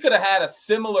 we could have had a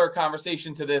similar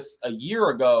conversation to this a year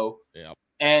ago. Yeah.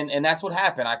 And that's what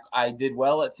happened. I did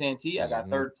well at Santee. I got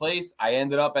third place. I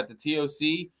ended up at the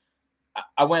TOC.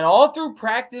 I went all through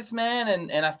practice, man,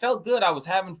 and I felt good. I was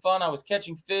having fun. I was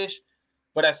catching fish.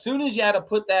 But as soon as you had to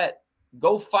put that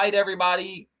go fight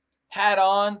everybody hat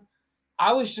on,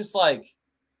 I was just like,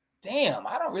 damn,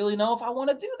 I don't really know if I want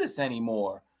to do this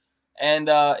anymore. And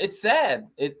it's sad.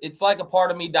 It's like a part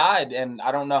of me died, and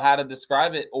I don't know how to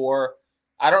describe it, or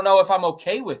I don't know if I'm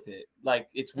okay with it. Like,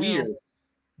 it's weird.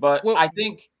 But I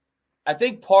think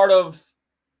part of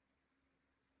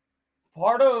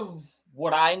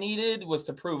what I needed was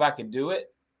to prove I could do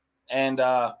it. And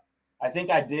I think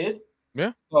I did.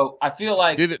 Yeah. So I feel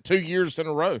like did it 2 years in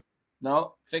a row.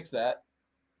 no, fix that.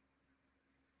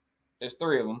 There's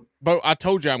 3 of them. But I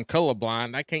told you I'm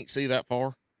colorblind. I can't see that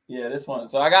far. Yeah, this one.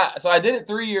 So I did it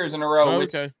 3 years in a row,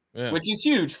 Okay. which is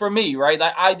huge for me, right?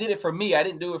 I did it for me. I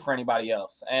didn't do it for anybody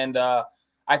else. And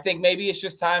I think maybe it's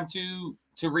just time to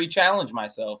re-challenge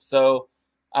myself. So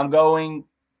I'm going.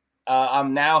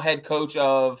 I'm now head coach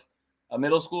of a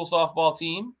middle school softball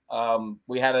team.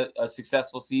 We had a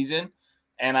successful season,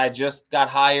 and I just got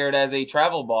hired as a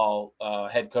travel ball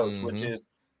head coach, which is,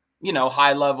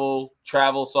 high level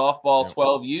travel softball,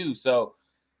 12U. So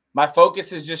my focus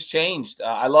has just changed.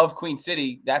 I love Queen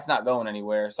City. That's not going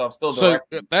anywhere. So I'm still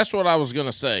directing. So that's what I was going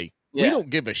to say. Yeah. We don't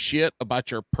give a shit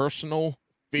about your personal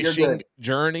fishing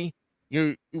journey.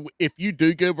 If you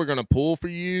do good, we're going to pull for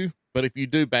you. But if you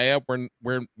do bad,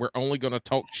 we're only going to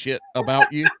talk shit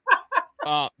about you.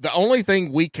 The only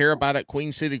thing we care about at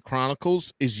Queen City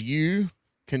Chronicles is you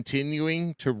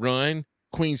continuing to run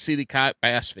Queen City Kayak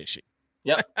bass fishing.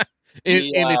 Yep.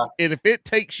 And if it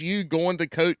takes you going to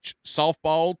coach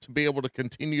softball to be able to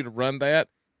continue to run that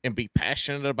and be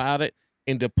passionate about it,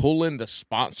 and to pull in the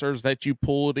sponsors that you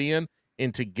pulled in,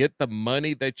 and to get the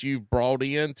money that you've brought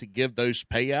in to give those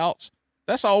payouts,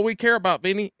 that's all we care about,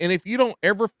 Vinny. And if you don't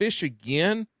ever fish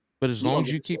again, but as long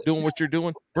as you keep doing what you're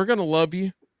doing, we're gonna love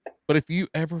you. But if you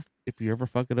ever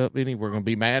fuck it up, Vinny, we're gonna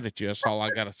be mad at you. That's all I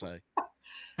gotta say.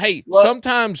 Hey,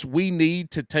 sometimes we need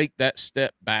to take that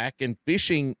step back. And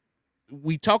fishing,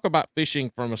 we talk about fishing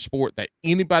from a sport that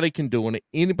anybody can do it,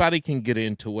 anybody can get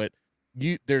into it.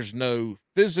 There's no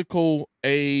physical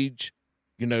age,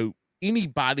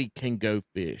 anybody can go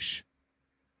fish.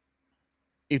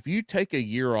 If you take a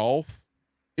year off,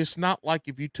 it's not like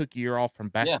if you took a year off from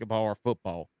basketball or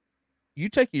football. You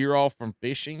take a year off from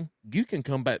fishing, you can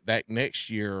come back next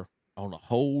year on a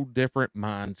whole different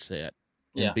mindset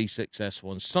and be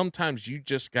successful. And sometimes you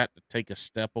just got to take a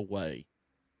step away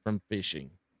from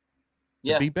fishing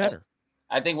to be better.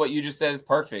 I think what you just said is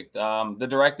perfect. The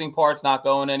directing part's not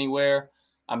going anywhere.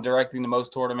 I'm directing the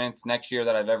most tournaments next year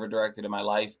that I've ever directed in my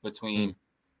life, between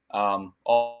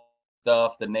all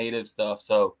stuff, the native stuff.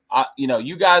 So,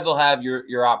 you guys will have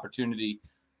your opportunity.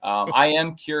 I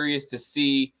am curious to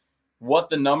see what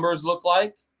the numbers look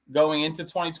like going into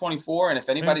 2024. And if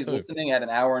anybody's listening at an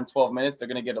hour and 12 minutes, they're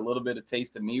going to get a little bit of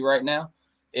taste of me right now.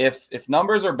 If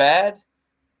numbers are bad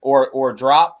or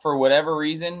drop for whatever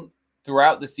reason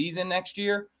throughout the season next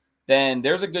year, then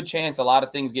there's a good chance a lot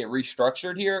of things get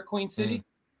restructured here at Queen City.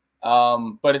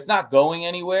 But it's not going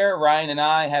anywhere. Ryan and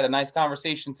I had a nice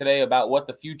conversation today about what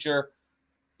the future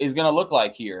is going to look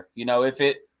like here.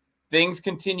 If things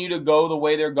continue to go the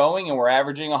way they're going, and we're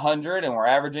averaging 100 and we're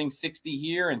averaging 60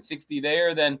 here and 60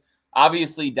 there, then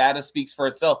obviously data speaks for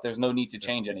itself. There's no need to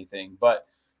change anything, but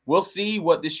we'll see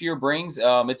what this year brings.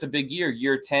 It's a big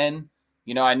year 10.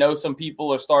 I know some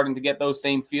people are starting to get those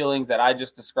same feelings that I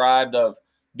just described of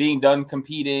being done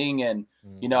competing, and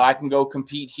I can go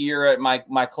compete here at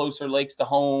my closer lakes to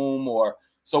home,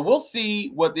 so we'll see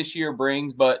what this year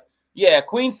brings. But yeah,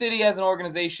 Queen City as an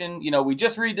organization, we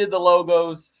just redid the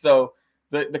logos, so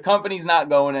the company's not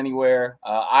going anywhere.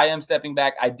 I am stepping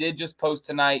back. I did just post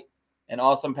tonight an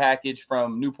awesome package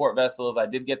from Newport Vessels. I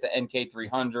did get the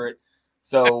NK300.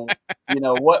 So,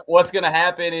 what's going to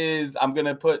happen is I'm going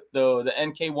to put the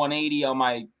NK180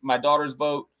 on my daughter's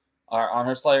boat, or on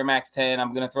her Slayer Max 10.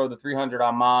 I'm going to throw the 300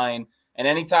 on mine. And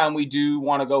anytime we do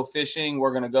want to go fishing,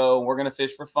 we're going to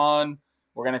fish for fun.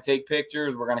 We're going to take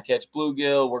pictures. We're going to catch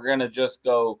bluegill. We're going to just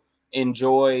go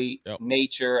enjoy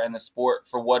nature and the sport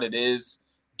for what it is,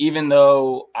 even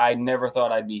though I never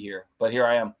thought I'd be here. But here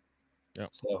I am.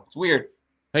 So it's weird.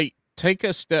 Hey, take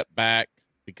a step back,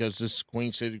 because this is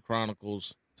Queen City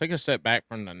Chronicles. Take a step back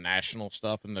from the national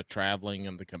stuff and the traveling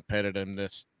and the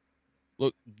competitiveness.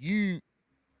 Look, you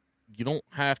don't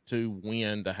have to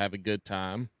win to have a good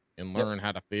time and learn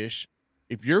how to fish.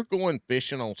 If you're going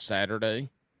fishing on Saturday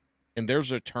and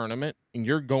there's a tournament and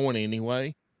you're going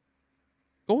anyway,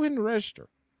 go ahead and register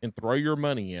and throw your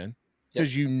money in,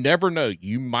 because you never know.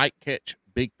 You might catch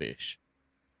big fish.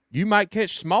 You might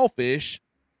catch small fish.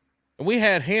 And we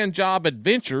had Hand Job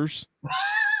Adventures,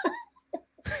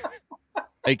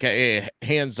 aka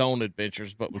Hands-On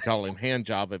Adventures, but we call him Hand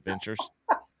Job Adventures.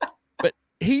 But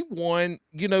he won,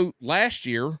 last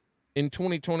year in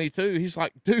 2022. He's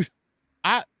like, dude,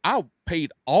 I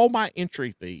paid all my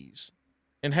entry fees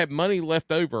and had money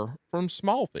left over from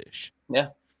small fish. Yeah.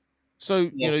 So,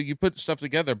 you put stuff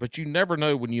together, but you never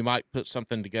know when you might put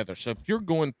something together. So if you're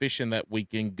going fishing that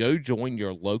weekend, go join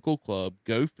your local club,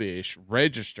 go fish,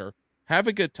 register, have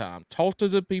a good time, talk to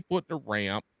the people at the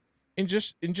ramp, and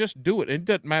just do it. It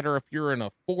doesn't matter if you're in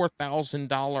a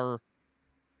 $4,000,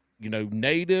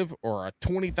 native, or a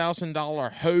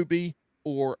 $20,000 Hobie,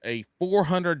 or a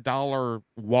 $400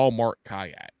 Walmart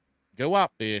kayak. Go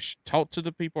out, fish, talk to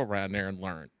the people around there, and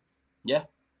learn. Yeah.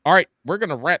 All right, we're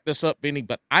gonna wrap this up, Benny,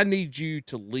 but I need you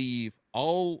to leave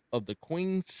all of the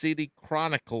Queen City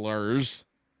Chroniclers.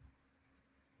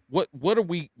 What are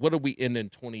we in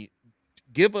 20?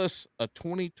 Give us a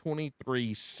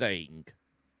 2023 saying,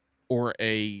 or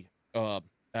a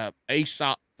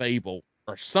Aesop fable,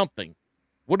 or something.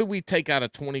 What do we take out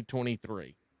of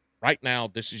 2023? Right now,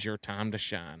 this is your time to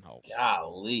shine, Hoss.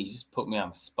 Golly, you just put me on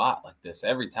the spot like this.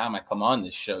 Every time I come on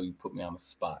this show, you put me on the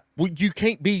spot. Well, you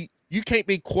can't be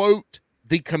quote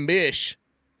the commish,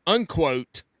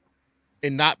 unquote,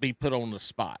 and not be put on the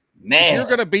spot. Man, if you're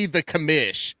gonna be the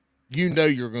commish, you're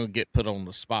gonna get put on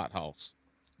the spot, Hoss.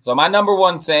 So my number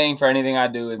one saying for anything I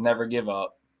do is never give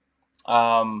up.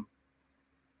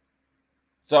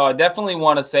 So I definitely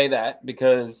want to say that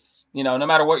because, no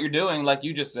matter what you're doing, like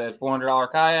you just said,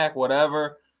 $400 kayak,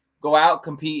 whatever, go out,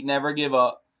 compete, never give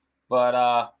up.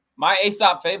 But my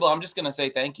Aesop fable, I'm just going to say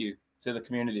thank you to the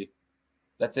community.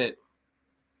 That's it.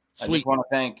 Sweet. I just want to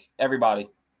thank everybody.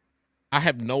 I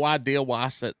have no idea why I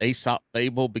said Aesop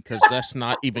fable, because that's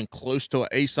not even close to an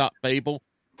Aesop fable.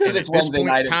 Because at this point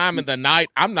in time in the night,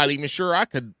 I'm not even sure I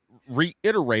could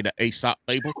reiterate an Aesop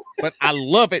fable, but I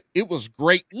love it. It was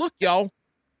great. Look, y'all,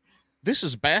 this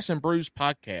is Bass and Brews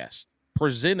Podcast,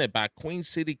 presented by Queen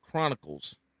City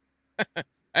Chronicles.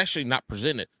 Actually, not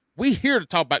presented. We here to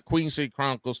talk about Queen City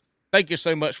Chronicles. Thank you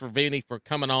so much for Vinny for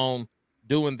coming on,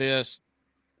 doing this.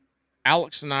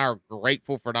 Alex and I are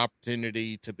grateful for the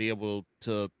opportunity to be able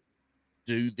to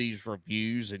do these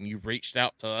reviews, and you reached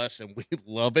out to us, and we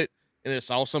love it. And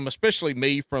it's awesome, especially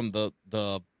me from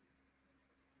the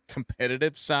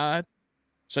competitive side.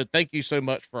 So thank you so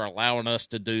much for allowing us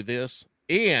to do this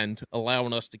and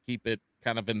allowing us to keep it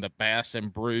kind of in the Bass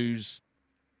and Brews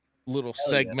little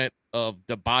segment of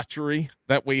debauchery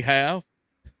that we have.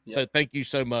 Yeah. So thank you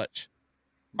so much.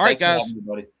 All right, guys.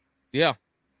 Yeah.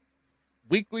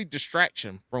 Weekly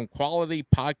distraction from quality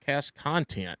podcast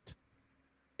content.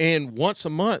 And once a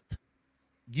month,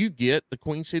 you get the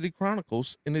Queen City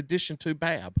Chronicles in addition to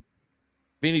Bab.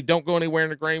 Vinny, don't go anywhere in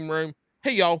the green room.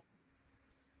 Hey, y'all.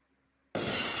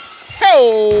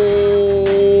 Hey!